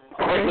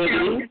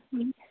 Courtney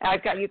B.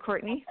 I've got you,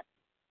 Courtney.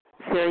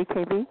 Sherry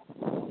KB.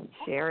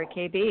 Sherry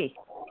KB.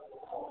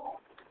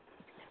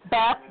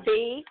 Beth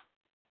B.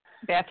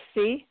 Beth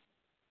C.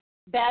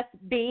 Beth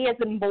B as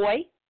in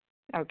boy.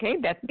 Okay,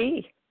 Beth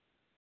B.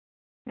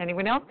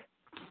 Anyone else?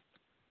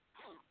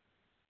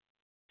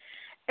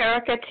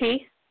 Erica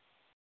T.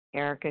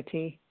 Erica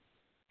T.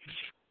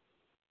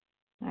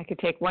 I could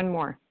take one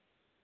more.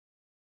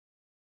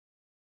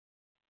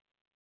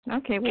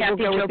 Okay, well,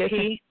 Kathy we'll go Jo with this.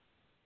 P.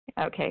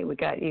 Okay, we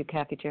got you,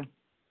 Kathy Jo.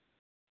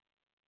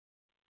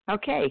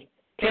 Okay,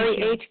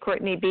 Terry H,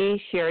 Courtney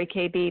B, Sherry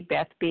KB,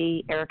 Beth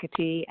B, Erica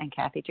T, and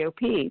Kathy Jo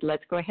P.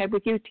 Let's go ahead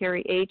with you,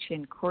 Terry H,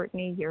 and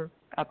Courtney, you're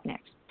up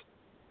next.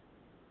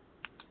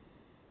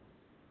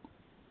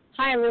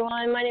 Hi,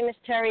 everyone. My name is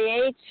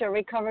Terry H., a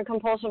recovered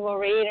compulsive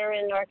overeater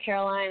in North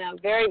Carolina. I'm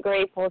very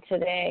grateful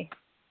today.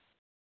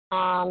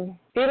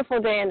 Beautiful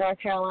day in North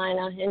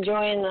Carolina,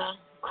 enjoying the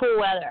cool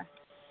weather.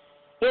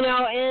 You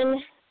know,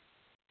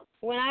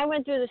 when I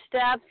went through the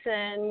steps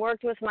and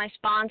worked with my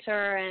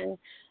sponsor and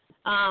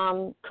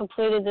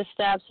completed the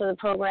steps of the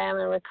program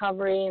in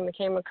recovery and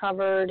became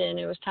recovered, and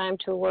it was time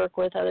to work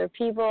with other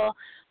people,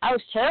 I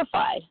was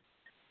terrified.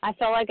 I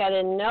felt like I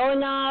didn't know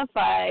enough.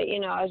 I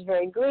was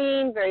very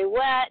green, very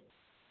wet,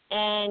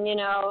 and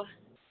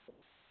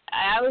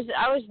I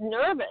was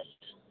nervous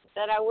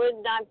that I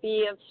would not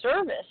be of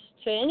service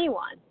to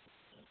anyone.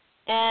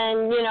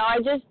 And I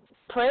just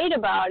prayed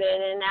about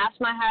it and asked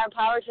my higher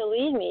power to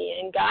lead me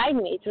and guide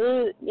me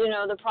through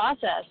the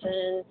process,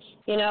 and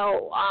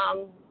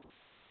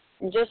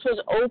just was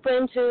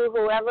open to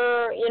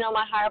whoever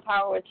my higher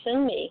power would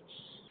send me,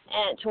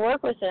 and to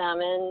work with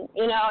them, and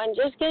and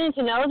just getting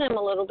to know them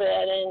a little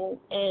bit,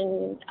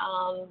 and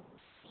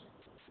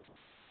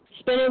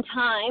spending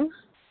time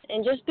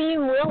and just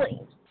being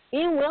willing.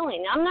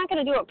 I'm not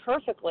going to do it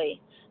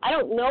perfectly. I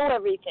don't know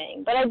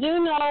everything, but I do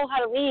know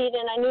how to read,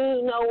 and I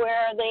do know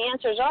where the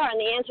answers are, and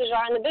the answers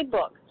are in the big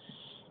book.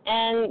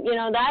 And,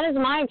 that is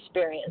my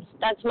experience.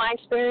 That's my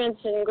experience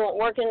in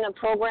working the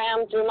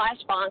program through my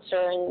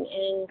sponsor and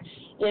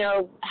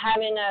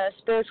having a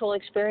spiritual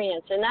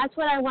experience. And that's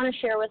what I want to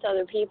share with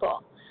other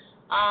people.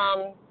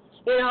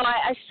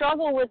 I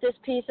struggle with this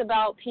piece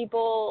about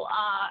people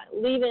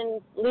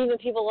leaving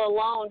people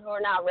alone who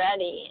are not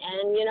ready.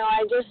 And,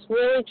 I just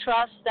really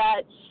trust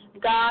that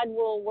God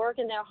will work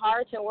in their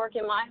hearts and work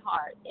in my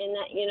heart, and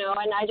that,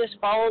 and I just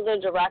follow the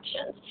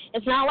directions.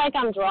 It's not like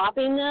I'm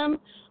dropping them,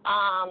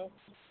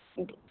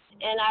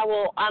 and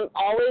I'm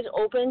always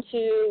open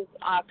to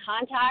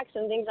contacts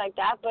and things like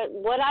that. But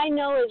what I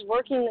know is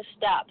working the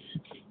steps,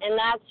 and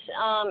that's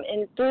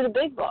and through the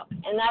big book,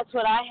 and that's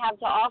what I have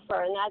to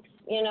offer, and that's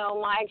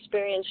my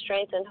experience,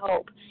 strength, and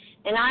hope.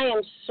 And I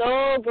am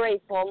so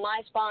grateful.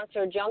 My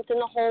sponsor jumped in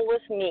the hole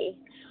with me,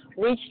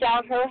 reached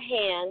out her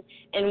hand,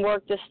 and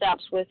worked the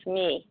steps with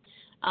me.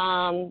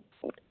 And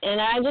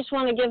I just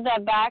want to give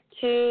that back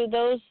to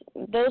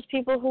those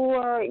people who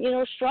are,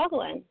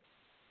 struggling.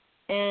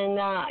 And,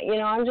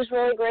 I'm just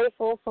really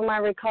grateful for my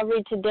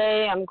recovery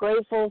today. I'm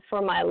grateful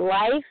for my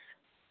life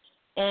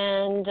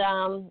and,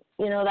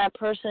 that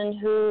person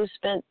who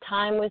spent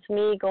time with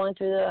me going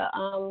through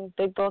the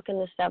big book and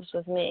the steps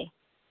with me.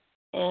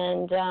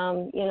 And,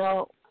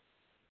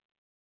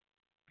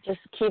 just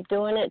keep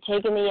doing it,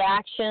 taking the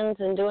actions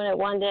and doing it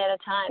one day at a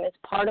time. It's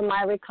part of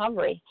my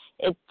recovery.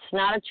 It's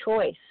not a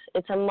choice.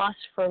 It's a must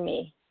for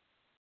me.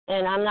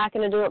 And I'm not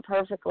going to do it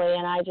perfectly,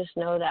 and I just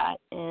know that.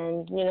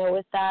 And,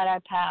 with that, I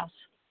pass.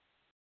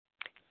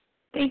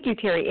 Thank you,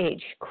 Terry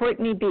H.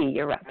 Courtney B.,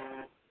 you're up.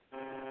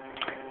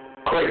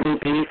 Courtney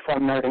B.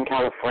 from Northern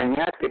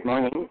California. Good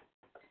morning.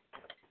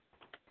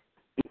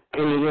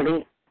 Can you hear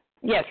me?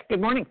 Yes,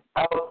 good morning.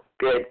 Oh,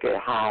 good.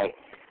 Hi.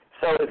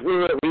 So as we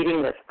were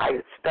reading this,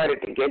 I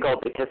started to giggle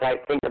because I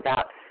think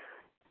about,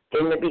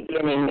 in the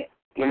beginning,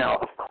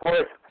 of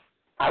course,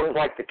 I was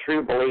like the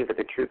true believer,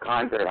 the true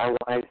convert. I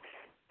wanted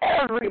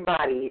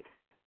everybody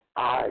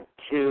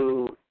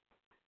to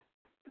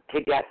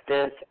get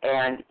this.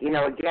 And,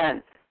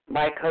 again,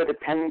 my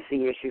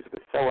codependency issues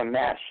were so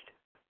enmeshed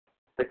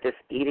with this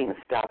eating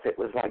stuff. It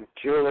was like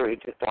jewelry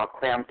just all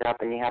cramped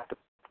up, and you have to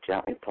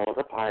gently pull it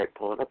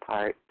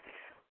apart.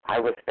 I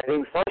was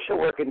studying social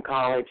work in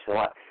college, so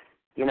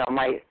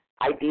my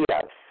idea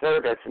of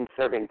service and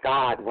serving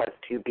God was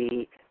to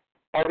be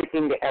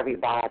everything to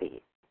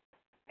everybody.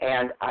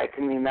 And I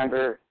can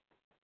remember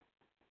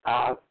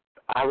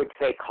I would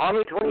say, call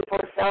me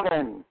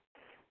 24/7,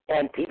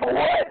 and people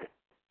would.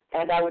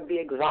 And I would be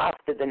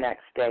exhausted the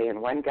next day,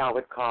 and one gal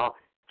would call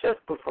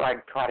just before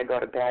I'd try to go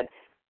to bed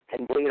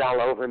and bleed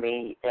all over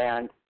me,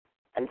 and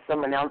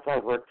someone else I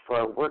worked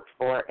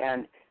for,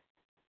 and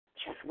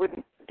just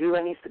wouldn't do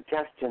any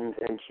suggestions,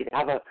 and she'd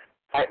have a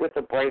fight with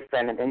a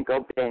boyfriend and then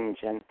go binge,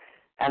 and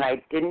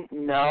I didn't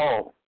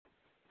know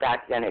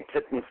back then. It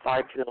took me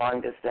far too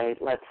long to say,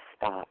 let's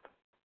stop.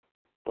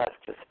 Let's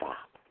just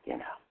stop,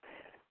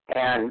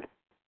 And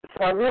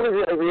so I really,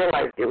 really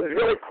realized it was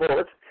really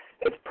cool.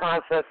 It's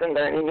process and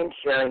learning and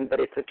sharing, but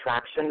it's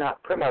attraction,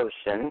 not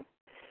promotion.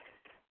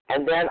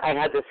 And then I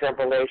had this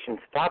revelation,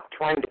 stop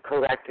trying to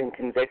correct and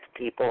convict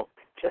people,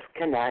 just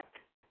connect.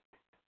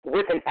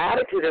 With an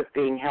attitude of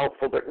being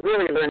helpful, but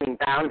really learning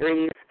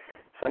boundaries.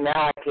 So now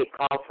I take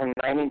calls from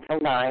 9 until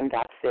 9,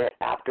 that's it.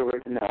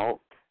 Afterwards, no.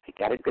 I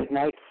get a good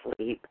night's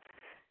sleep.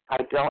 I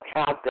don't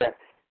have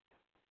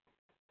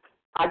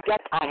I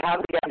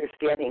have the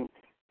understanding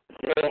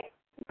that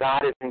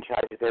God is in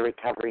charge of their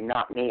recovery,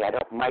 not me. I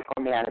don't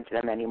micromanage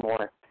them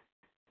anymore.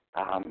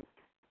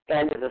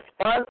 And as a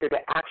sponsor, to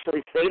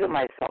actually say to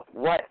myself,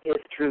 what is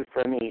true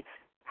for me?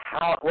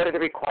 What are the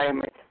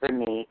requirements for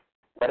me?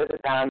 What are the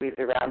boundaries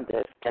around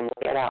this? And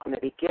lay it out in the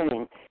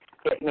beginning.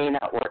 It may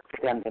not work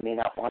for them. They may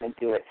not want to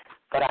do it.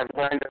 But I've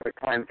learned over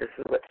time this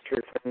is what's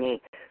true for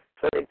me.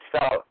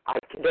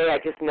 Today I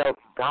just know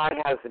God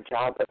has a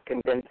job of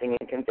convincing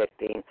and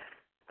convicting.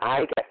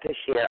 I get to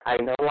share. I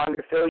no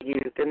longer feel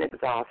used and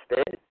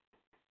exhausted.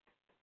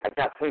 I've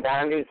got some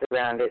boundaries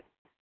around it.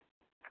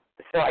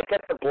 So I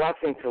get the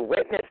blessing to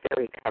witness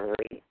their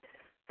recovery,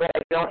 but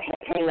I don't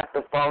hang up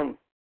the phone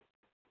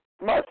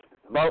most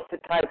of the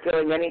time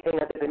feeling anything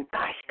other than,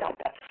 gosh, God,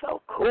 that's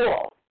so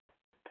cool.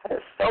 That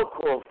is so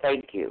cool.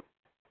 Thank you.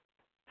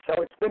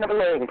 So it's been a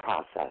learning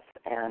process,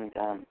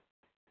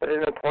 but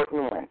an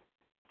important one.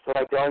 So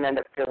I don't end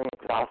up feeling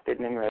exhausted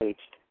and enraged.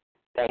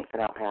 Thanks,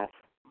 and I'll pass.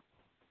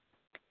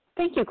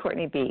 Thank you,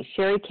 Courtney B.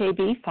 Sherry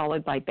KB,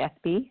 followed by Beth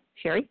B.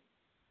 Sherry?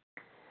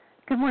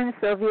 Good morning,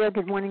 Sylvia.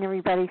 Good morning,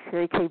 everybody.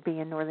 Sherry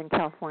KB in Northern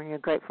California,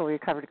 grateful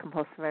recovered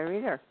compulsive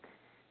overeater.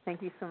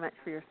 Thank you so much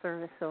for your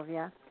service,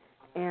 Sylvia.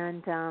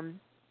 And,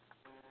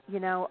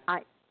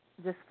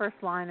 this first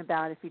line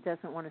about if he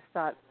doesn't want to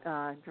stop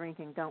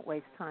drinking, don't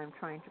waste time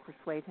trying to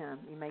persuade him.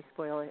 You may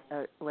spoil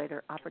a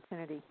later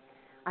opportunity.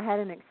 I had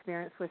an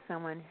experience with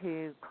someone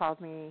who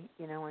called me,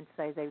 and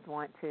say they'd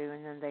want to,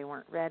 and then they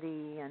weren't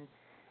ready,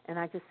 and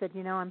I just said,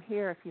 I'm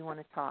here if you want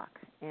to talk.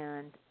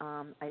 And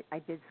I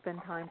did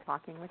spend time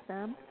talking with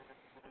them,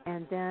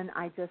 and then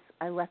I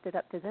left it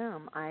up to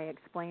them. I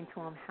explained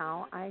to them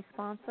how I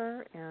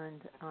sponsor,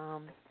 and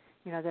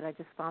that I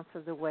just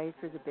sponsor the way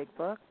through the big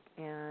book,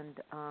 and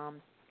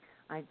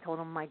I told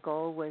them my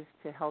goal was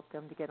to help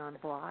them to get on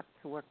block,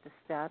 to work the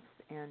steps,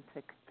 and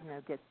to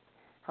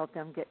help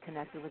them get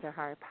connected with their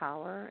higher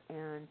power,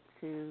 and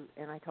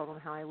I told them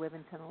how I live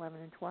in 10, 11,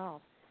 and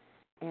 12.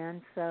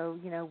 And so,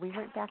 we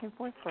went back and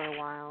forth for a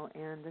while,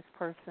 and this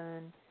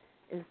person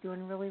is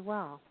doing really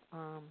well.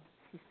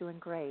 She's doing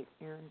great.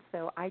 And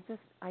so I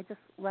just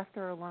left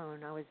her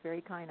alone. I was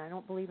very kind. I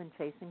don't believe in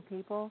chasing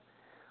people.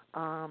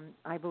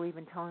 I believe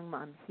in telling them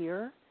I'm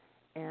here,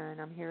 and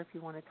I'm here if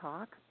you want to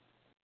talk.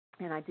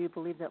 And I do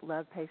believe that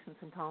love, patience,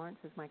 and tolerance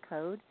is my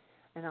code.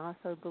 And I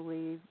also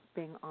believe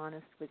being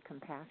honest with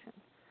compassion.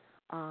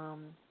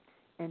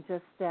 And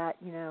just that,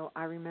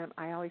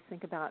 I always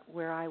think about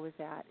where I was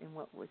at and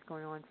what was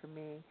going on for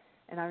me.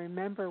 And I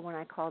remember when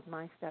I called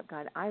my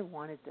stepdad, I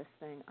wanted this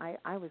thing.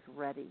 I was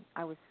ready.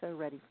 I was so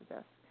ready for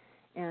this.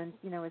 And,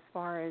 as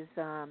far as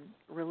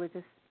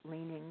religious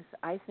leanings,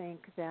 I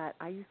think that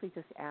I usually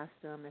just ask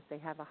them if they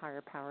have a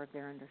higher power of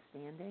their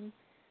understanding,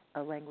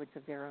 a language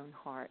of their own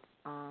heart,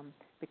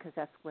 because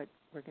that's what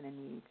we're going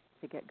to need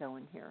to get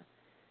going here.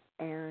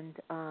 And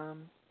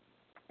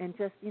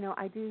just,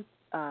 I do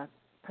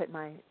put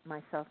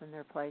myself in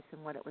their place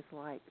and what it was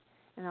like.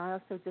 And I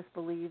also just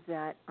believe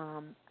that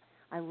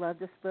I love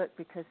this book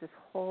because this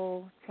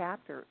whole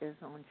chapter is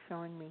on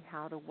showing me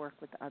how to work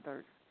with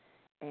others.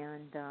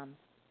 And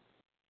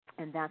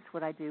that's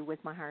what I do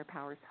with my higher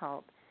power's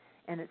help.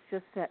 And it's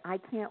just that I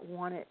can't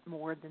want it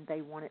more than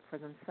they want it for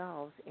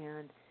themselves.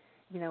 And,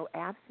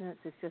 abstinence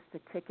is just the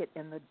ticket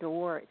in the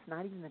door. It's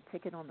not even the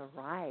ticket on the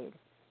ride.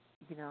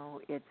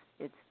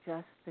 It's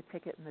just the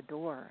ticket in the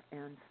door.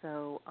 And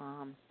so,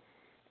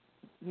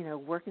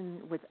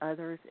 working with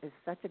others is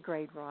such a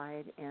great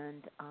ride.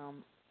 And,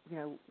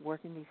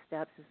 working these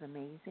steps is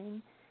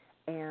amazing.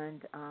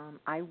 And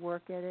I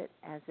work at it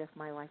as if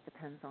my life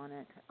depends on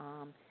it.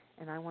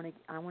 And I want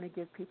to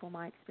give people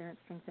my experience,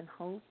 strength, and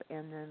hope,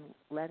 and then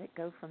let it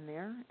go from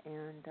there.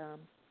 And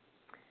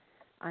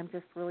I'm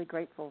just really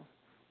grateful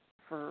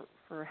for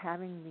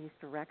having these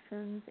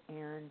directions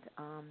and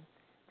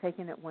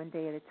taking it one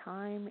day at a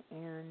time.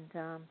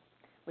 And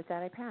with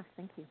that, I pass.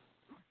 Thank you.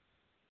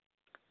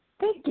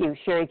 Thank you,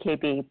 Sherry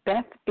KB.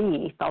 Beth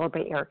B., followed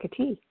by Erica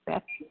T.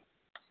 Beth.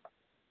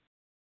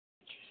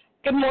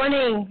 Good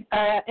morning.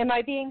 Am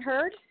I being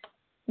heard?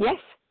 Yes.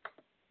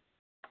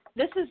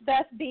 This is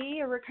Beth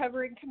B., a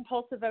recovering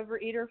compulsive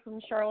overeater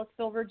from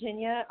Charlottesville,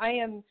 Virginia. I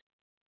am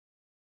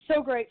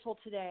so grateful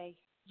today,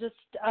 just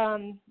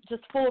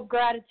full of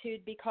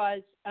gratitude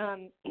because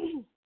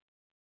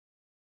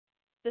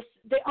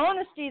the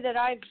honesty that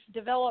I've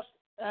developed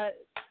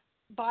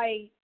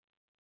by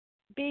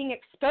being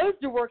exposed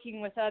to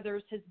working with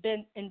others has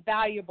been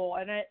invaluable.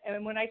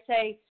 And when I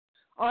say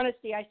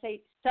honesty, I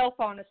say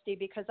self-honesty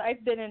because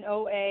I've been in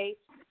OA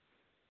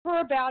for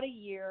about a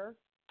year.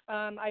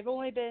 I've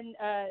only been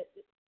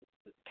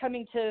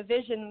coming to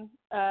Vision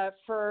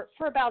for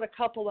about a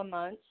couple of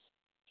months.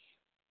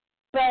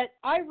 But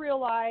I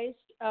realized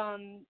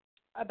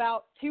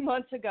about 2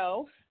 months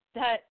ago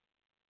that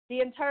the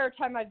entire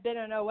time I've been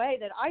in OA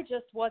that I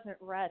just wasn't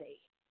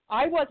ready.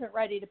 I wasn't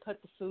ready to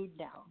put the food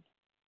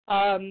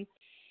down.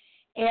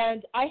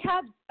 And I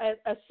had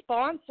a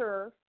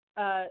sponsor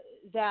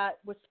that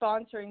was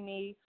sponsoring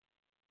me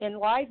in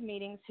live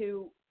meetings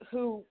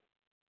who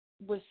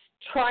was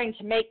trying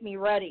to make me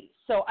ready.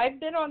 So I've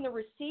been on the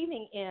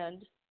receiving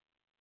end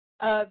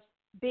of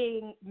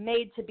being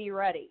made to be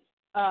ready.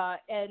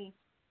 And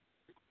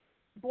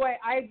boy,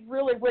 I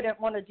really wouldn't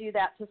want to do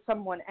that to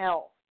someone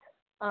else.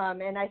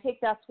 And I think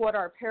that's what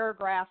our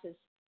paragraph is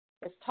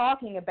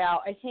talking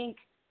about. I think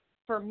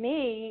for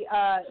me,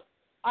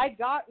 I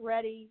got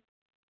ready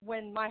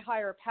when my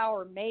higher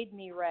power made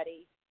me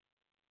ready.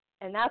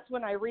 And that's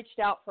when I reached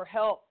out for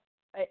help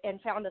and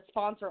found a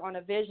sponsor on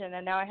a vision.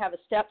 And now I have a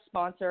step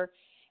sponsor.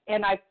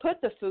 And I've put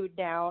the food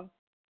down,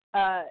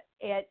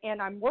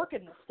 and I'm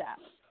working the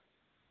steps.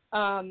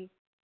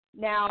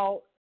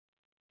 Now,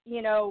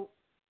 you know,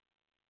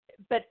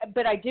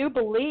 but I do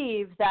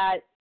believe that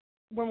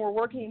when we're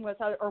working with,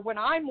 or when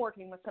I'm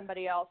working with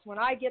somebody else, when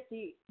I get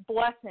the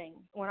blessing,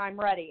 when I'm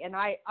ready, and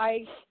I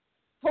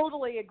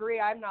totally agree,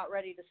 I'm not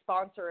ready to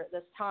sponsor at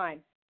this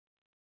time.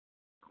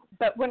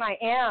 But when I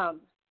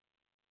am,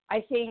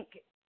 I think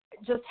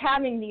just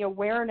having the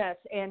awareness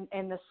and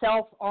the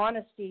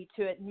self-honesty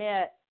to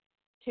admit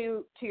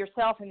to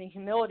yourself and the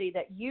humility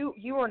that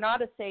you are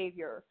not a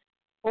savior.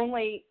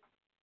 Only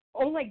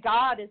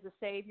God is a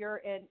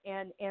savior,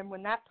 and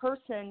when that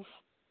person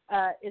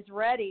is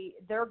ready,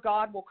 their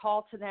God will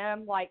call to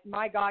them like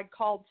my God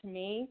called to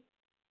me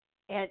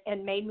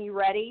and made me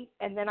ready.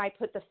 And then I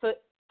put the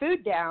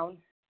food down,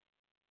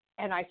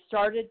 and I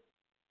started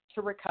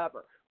to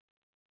recover.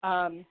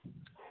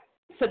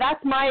 So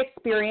that's my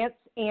experience,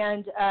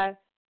 and I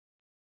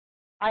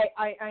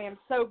am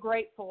so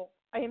grateful.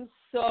 I am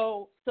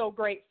so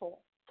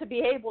grateful to be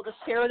able to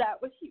share that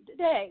with you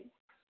today.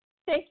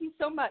 Thank you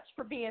so much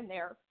for being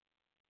there.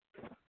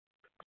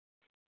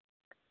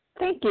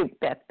 Thank you,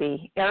 Beth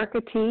B. Erica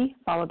T.,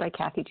 followed by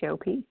Kathy Jo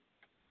P.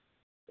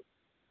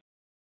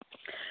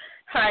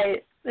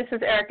 Hi, this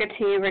is Erica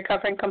T.,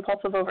 recovering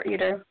compulsive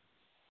overeater.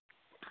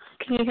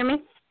 Can you hear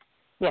me?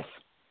 Yes.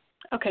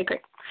 Okay,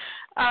 great.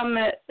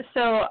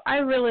 So I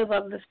really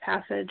love this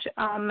passage.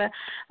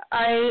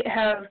 I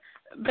have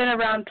been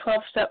around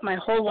 12-step my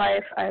whole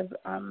life.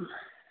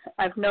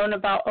 I've known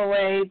about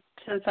OA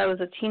since I was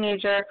a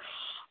teenager,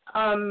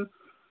 and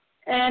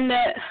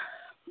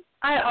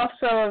I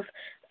also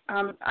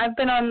I've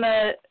been on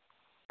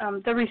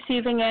the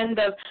receiving end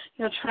of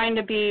trying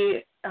to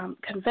be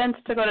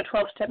convinced to go to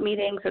 12-step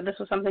meetings, or this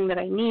was something that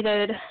I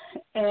needed,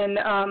 and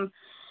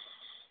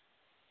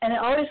it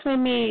always made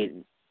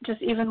me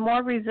just even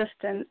more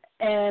resistant.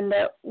 And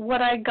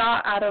what I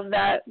got out of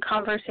that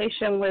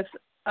conversation with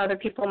other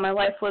people in my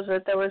life was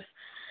that there was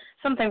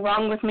something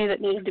wrong with me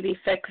that needed to be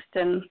fixed,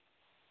 and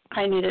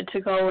I needed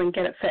to go and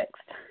get it fixed.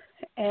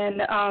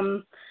 And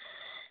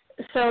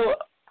so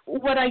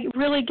what I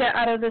really get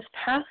out of this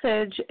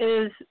passage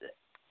is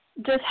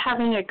just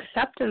having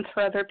acceptance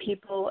for other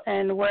people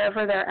and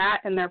wherever they're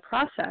at in their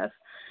process.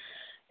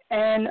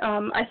 And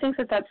I think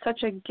that that's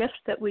such a gift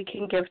that we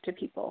can give to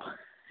people,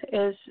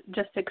 is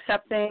just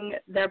accepting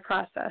their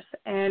process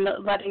and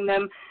letting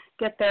them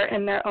get there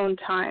in their own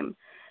time.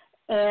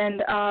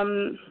 And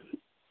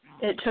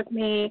it took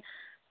me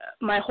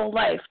my whole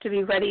life to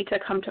be ready to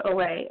come to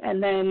OA.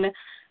 And then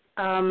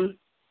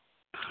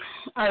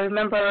I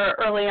remember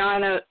early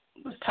on I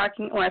was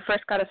talking, when I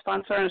first got a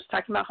sponsor, and I was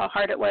talking about how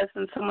hard it was,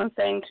 and someone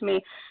saying to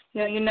me,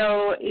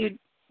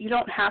 you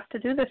don't have to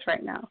do this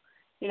right now.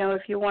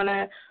 If you want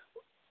to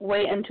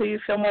wait until you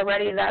feel more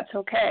ready, that's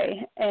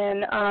okay.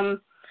 And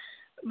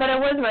but I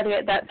was ready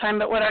at that time.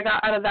 But what I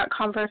got out of that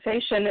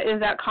conversation is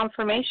that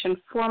confirmation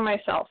for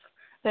myself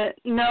that,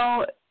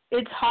 no,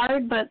 it's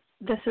hard, but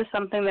this is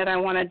something that I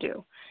want to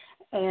do.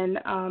 And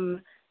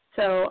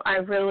so I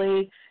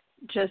really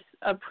just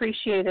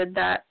appreciated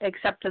that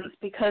acceptance,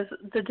 because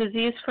the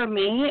disease for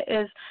me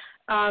is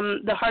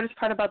the hardest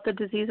part about the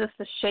disease is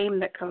the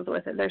shame that comes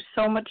with it. There's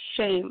so much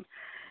shame.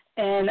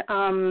 And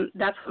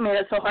that's what made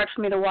it so hard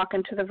for me to walk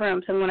into the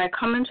rooms. And when I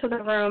come into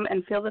the room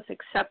and feel this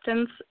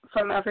acceptance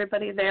from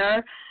everybody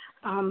there,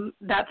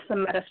 that's the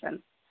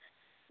medicine.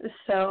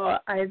 So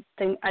I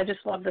think I just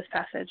love this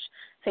passage.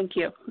 Thank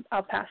you.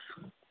 I'll pass.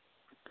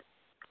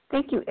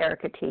 Thank you,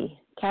 Erica T.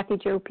 Kathy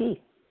Jo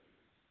P.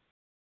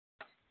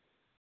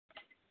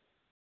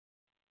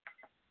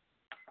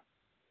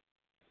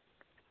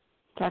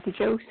 Kathy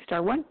Jo,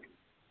 star one.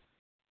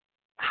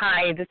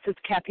 Hi, this is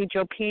Kathy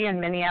Jo P.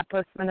 in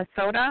Minneapolis,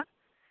 Minnesota.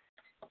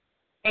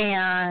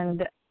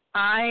 And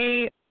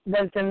I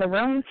was in the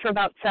rooms for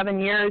about 7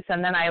 years,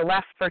 and then I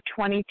left for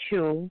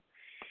 22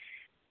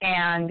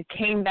 and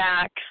came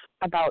back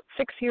about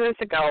 6 years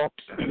ago.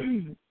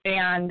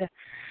 And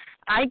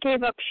I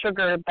gave up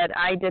sugar, but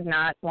I did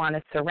not want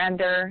to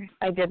surrender.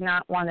 I did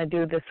not want to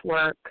do this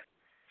work.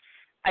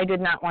 I did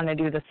not want to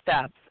do the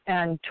steps.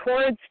 And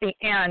towards the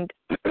end,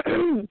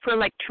 for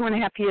like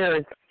 2.5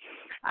 years,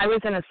 I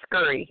was in a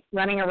scurry,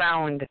 running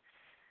around,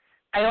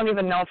 I don't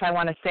even know if I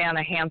want to say on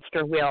a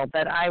hamster wheel,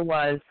 but I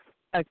was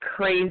a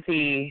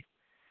crazy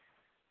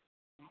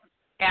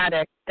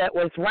addict that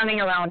was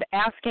running around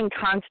asking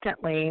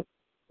constantly,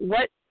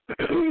 what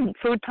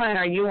food plan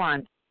are you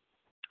on?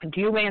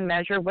 Do you weigh and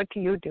measure? What do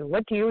you do?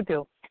 What do you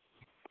do?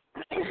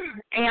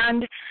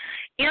 And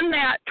in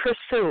that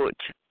pursuit,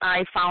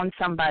 I found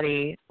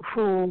somebody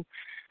who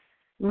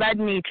led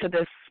me to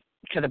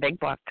the big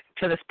book,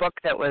 to this book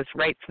that was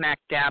right smack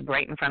dab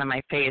right in front of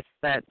my face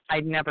that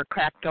I'd never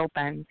cracked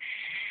open.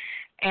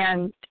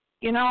 And,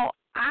 you know,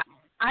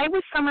 I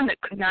was someone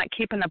that could not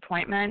keep an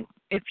appointment.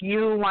 If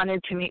you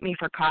wanted to meet me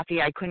for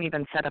coffee, I couldn't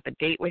even set up a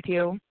date with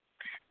you.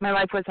 My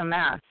life was a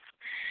mess.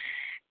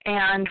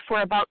 And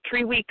for about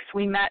 3 weeks,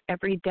 we met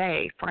every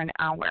day for an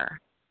hour.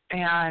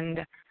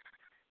 And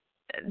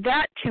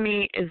that, to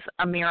me, is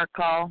a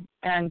miracle.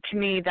 And to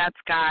me, that's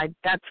God.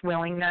 That's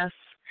willingness.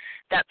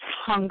 That's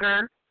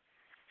hunger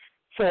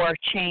for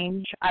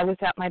change. I was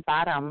at my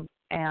bottom,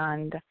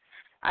 and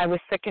I was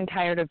sick and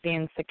tired of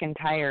being sick and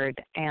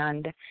tired.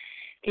 And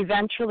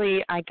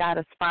eventually, I got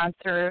a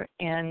sponsor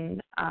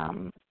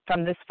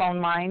from this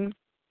phone line.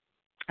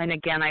 And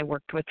again, I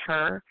worked with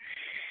her.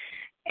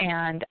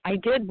 And I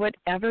did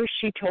whatever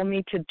she told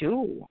me to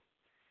do.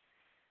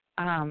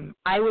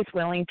 I was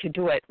willing to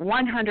do it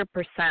 100%.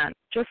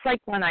 Just like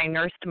when I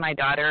nursed my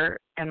daughter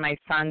and my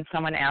son,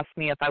 someone asked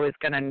me if I was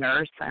going to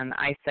nurse, and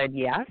I said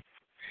yes.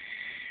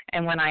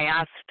 And when I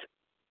asked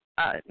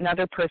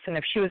another person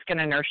if she was going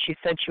to nurse, she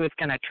said she was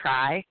going to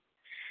try.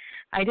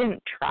 I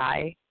didn't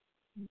try.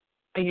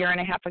 A year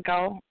and a half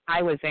ago,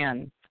 I was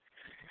in.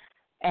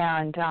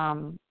 And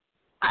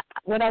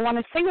what I want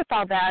to say with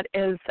all that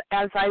is,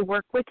 as I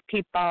work with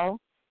people,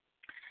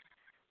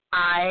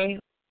 I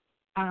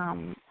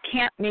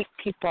can't make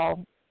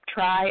people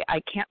try. I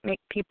can't make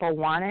people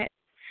want it.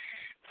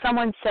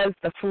 Someone says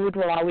the food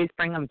will always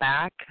bring them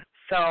back.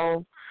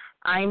 So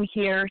I'm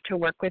here to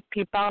work with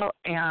people,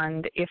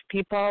 and if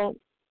people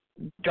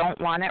don't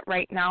want it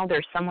right now,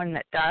 there's someone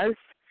that does.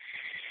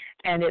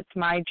 And it's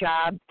my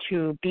job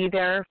to be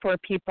there for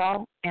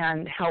people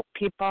and help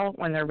people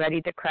when they're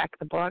ready to crack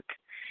the book.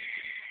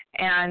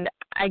 And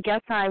I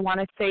guess I want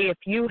to say, if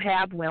you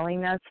have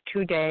willingness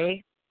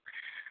today,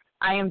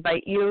 I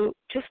invite you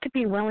just to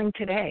be willing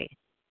today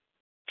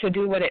to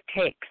do what it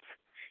takes.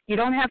 You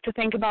don't have to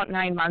think about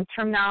 9 months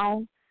from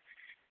now.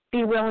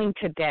 Be willing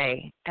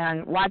today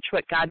and watch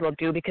what God will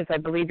do, because I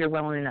believe your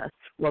willingness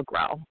will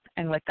grow.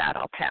 And with that,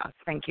 I'll pass.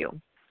 Thank you.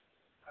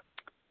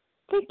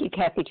 Thank you,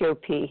 Kathy Jo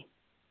P.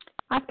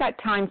 I've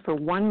got time for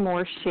one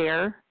more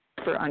share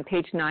on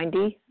page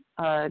 90,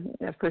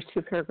 the first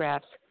 2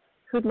 paragraphs.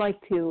 Who'd like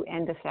to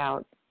end us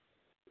out?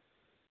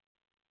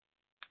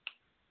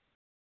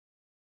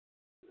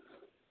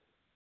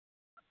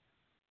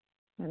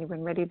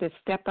 Anyone ready to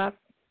step up,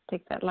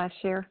 take that last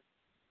share?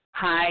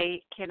 Hi,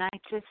 can I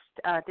just,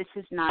 this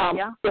is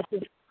Nadia. This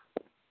is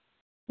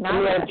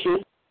Nadia.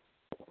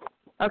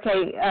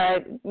 Okay,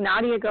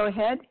 Nadia, go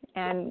ahead.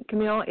 And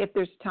Camille, if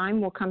there's time,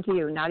 we'll come to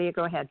you. Nadia,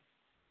 go ahead.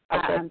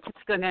 Okay. I'm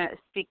just going to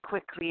speak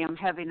quickly. I'm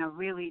having a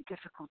really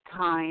difficult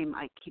time.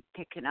 I keep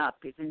picking up,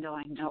 even though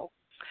I know.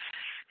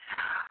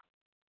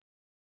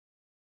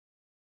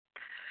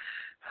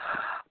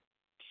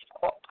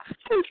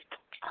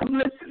 I'm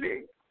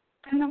listening,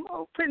 and I'm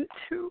open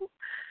to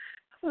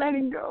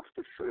letting go of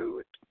the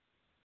food.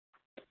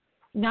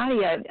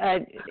 Nadia,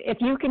 if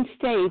you can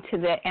stay to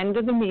the end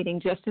of the meeting,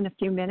 just in a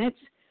few minutes,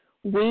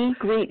 we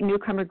greet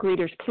newcomer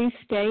greeters. Please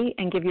stay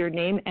and give your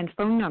name and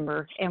phone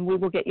number, and we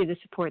will get you the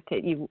support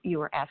that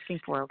you are asking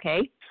for,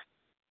 okay?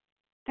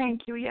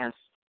 Thank you, yes.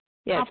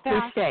 Yes,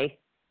 please stay.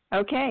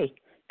 Okay.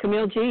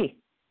 Camille G.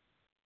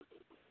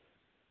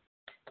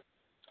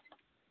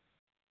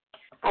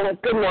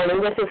 Good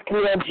morning. This is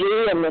Camille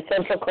G. in the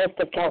Central Coast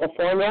of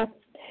California.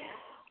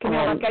 Camille,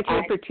 I've got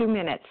you for 2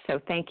 minutes, so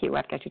thank you.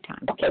 I've got your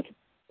time. Okay.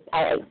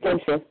 All right.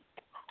 Thank you.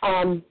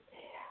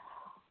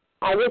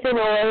 I was in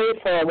OA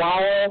for a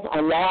while. I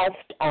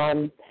left.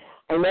 I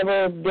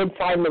never did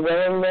find the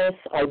willingness.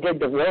 I did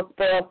the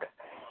workbook,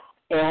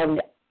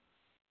 and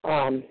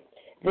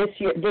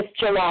this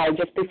July,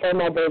 just before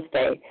my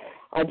birthday,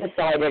 I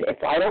decided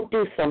if I don't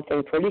do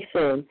something pretty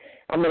soon,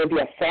 I'm going to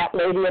be a fat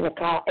lady in a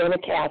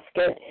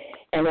casket,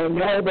 and I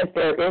know that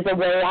there is a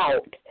way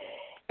out.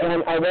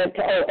 And I went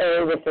to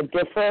OA with a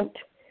different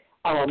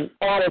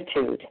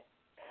attitude.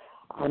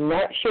 I'm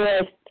not sure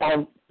if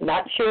I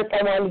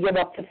wanted to give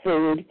up the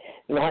food,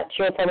 not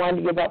sure if I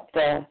wanted to give up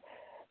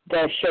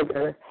the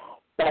sugar,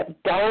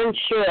 but darn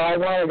sure I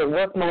wanted to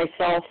work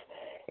myself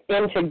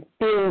into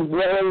being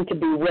willing to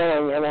be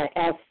willing. And I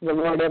ask the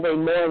Lord every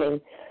morning,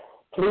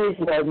 please,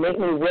 Lord, make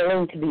me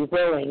willing to be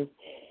willing.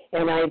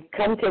 And I've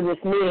come to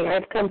this meeting.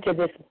 I've come to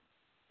this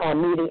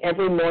meeting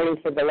every morning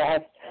for the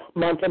last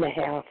month and a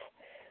half.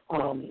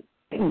 And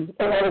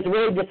I was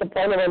really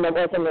disappointed when there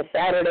wasn't a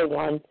Saturday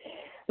one,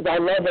 because I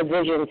love a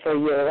vision for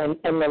you.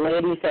 And the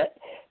ladies that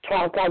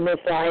talk on this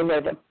line,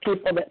 or the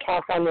people that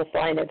talk on this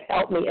line, have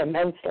helped me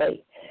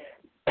immensely.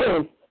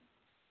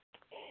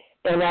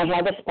 And I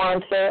have a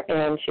sponsor,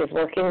 and she's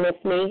working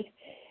with me.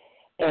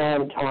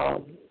 And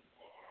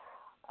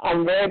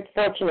I'm very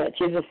fortunate.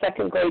 She's a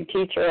second grade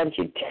teacher, and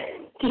she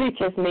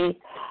teaches me,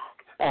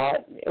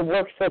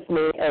 works with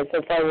me as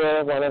if I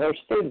were one of her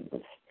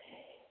students.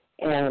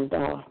 And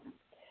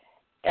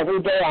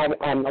every day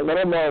I'm a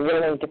little more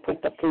willing to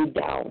put the food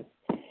down.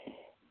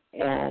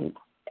 And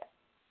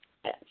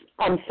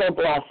I'm so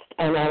blessed,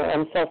 and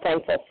I'm so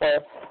thankful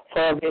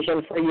for a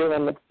vision for you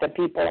and the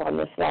people on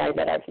this line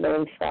that I've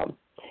learned from.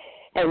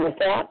 And with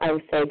that, I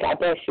would say God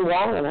bless you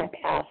all, and I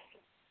pass.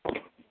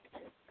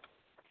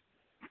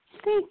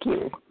 Thank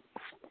you.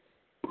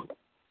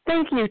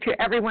 Thank you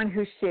to everyone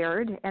who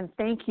shared, and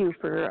thank you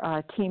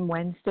for Team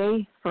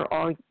Wednesday for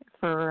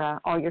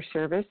all your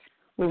service.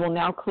 We will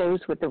now close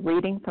with the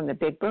reading from the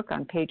Big Book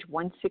on page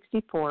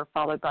 164,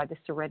 followed by the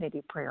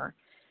Serenity Prayer.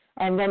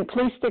 And then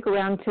please stick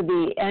around to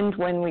the end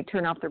when we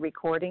turn off the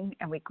recording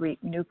and we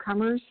greet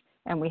newcomers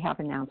and we have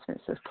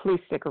announcements. So please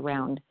stick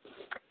around.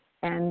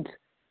 And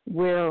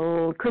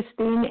will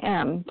Christine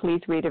M.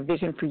 please read A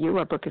Vision for You?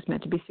 Our book is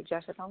meant to be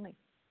suggested only.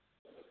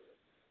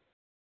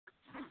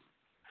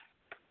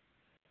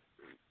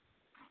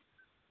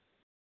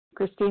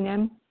 Christine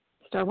M.,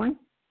 star one.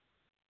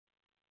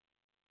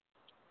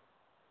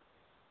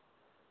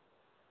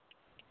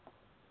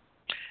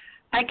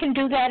 I can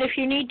do that if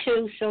you need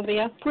to,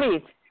 Sylvia.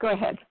 Please, go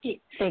ahead.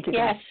 Thank you.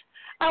 Yes.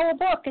 Our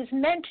book is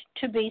meant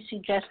to be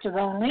suggestive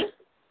only.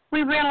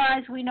 We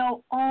realize we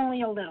know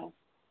only a little.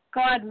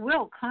 God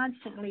will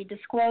constantly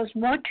disclose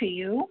more to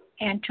you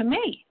and to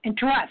me and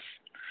to us.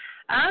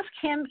 Ask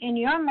Him in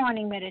your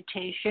morning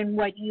meditation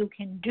what you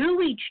can do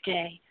each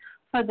day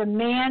for the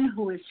man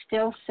who is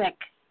still sick.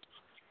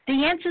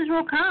 The answers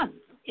will come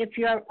if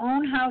your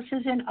own house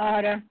is in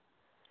order,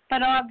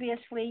 but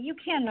obviously you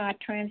cannot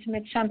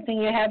transmit something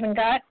you haven't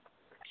got.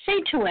 See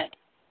to it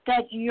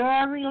that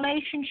your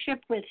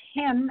relationship with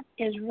Him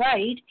is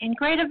right, and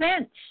great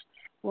events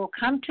will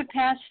come to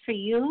pass for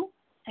you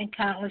and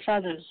countless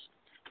others.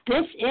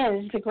 This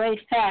is the great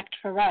fact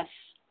for us.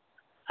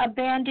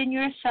 Abandon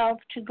yourself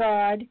to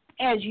God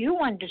as you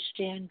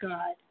understand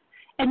God.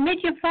 Admit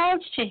your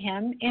faults to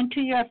Him and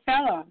to your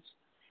fellows.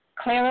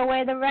 Clear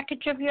away the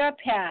wreckage of your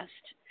past.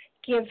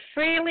 Give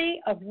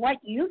freely of what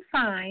you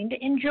find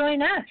and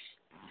join us.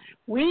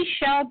 We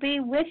shall be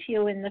with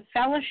you in the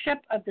fellowship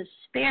of the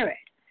Spirit,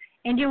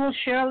 and you will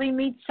surely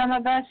meet some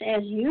of us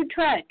as you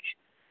trudge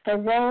the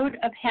road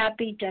of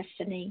happy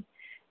destiny.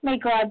 May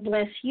God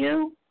bless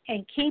you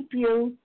and keep you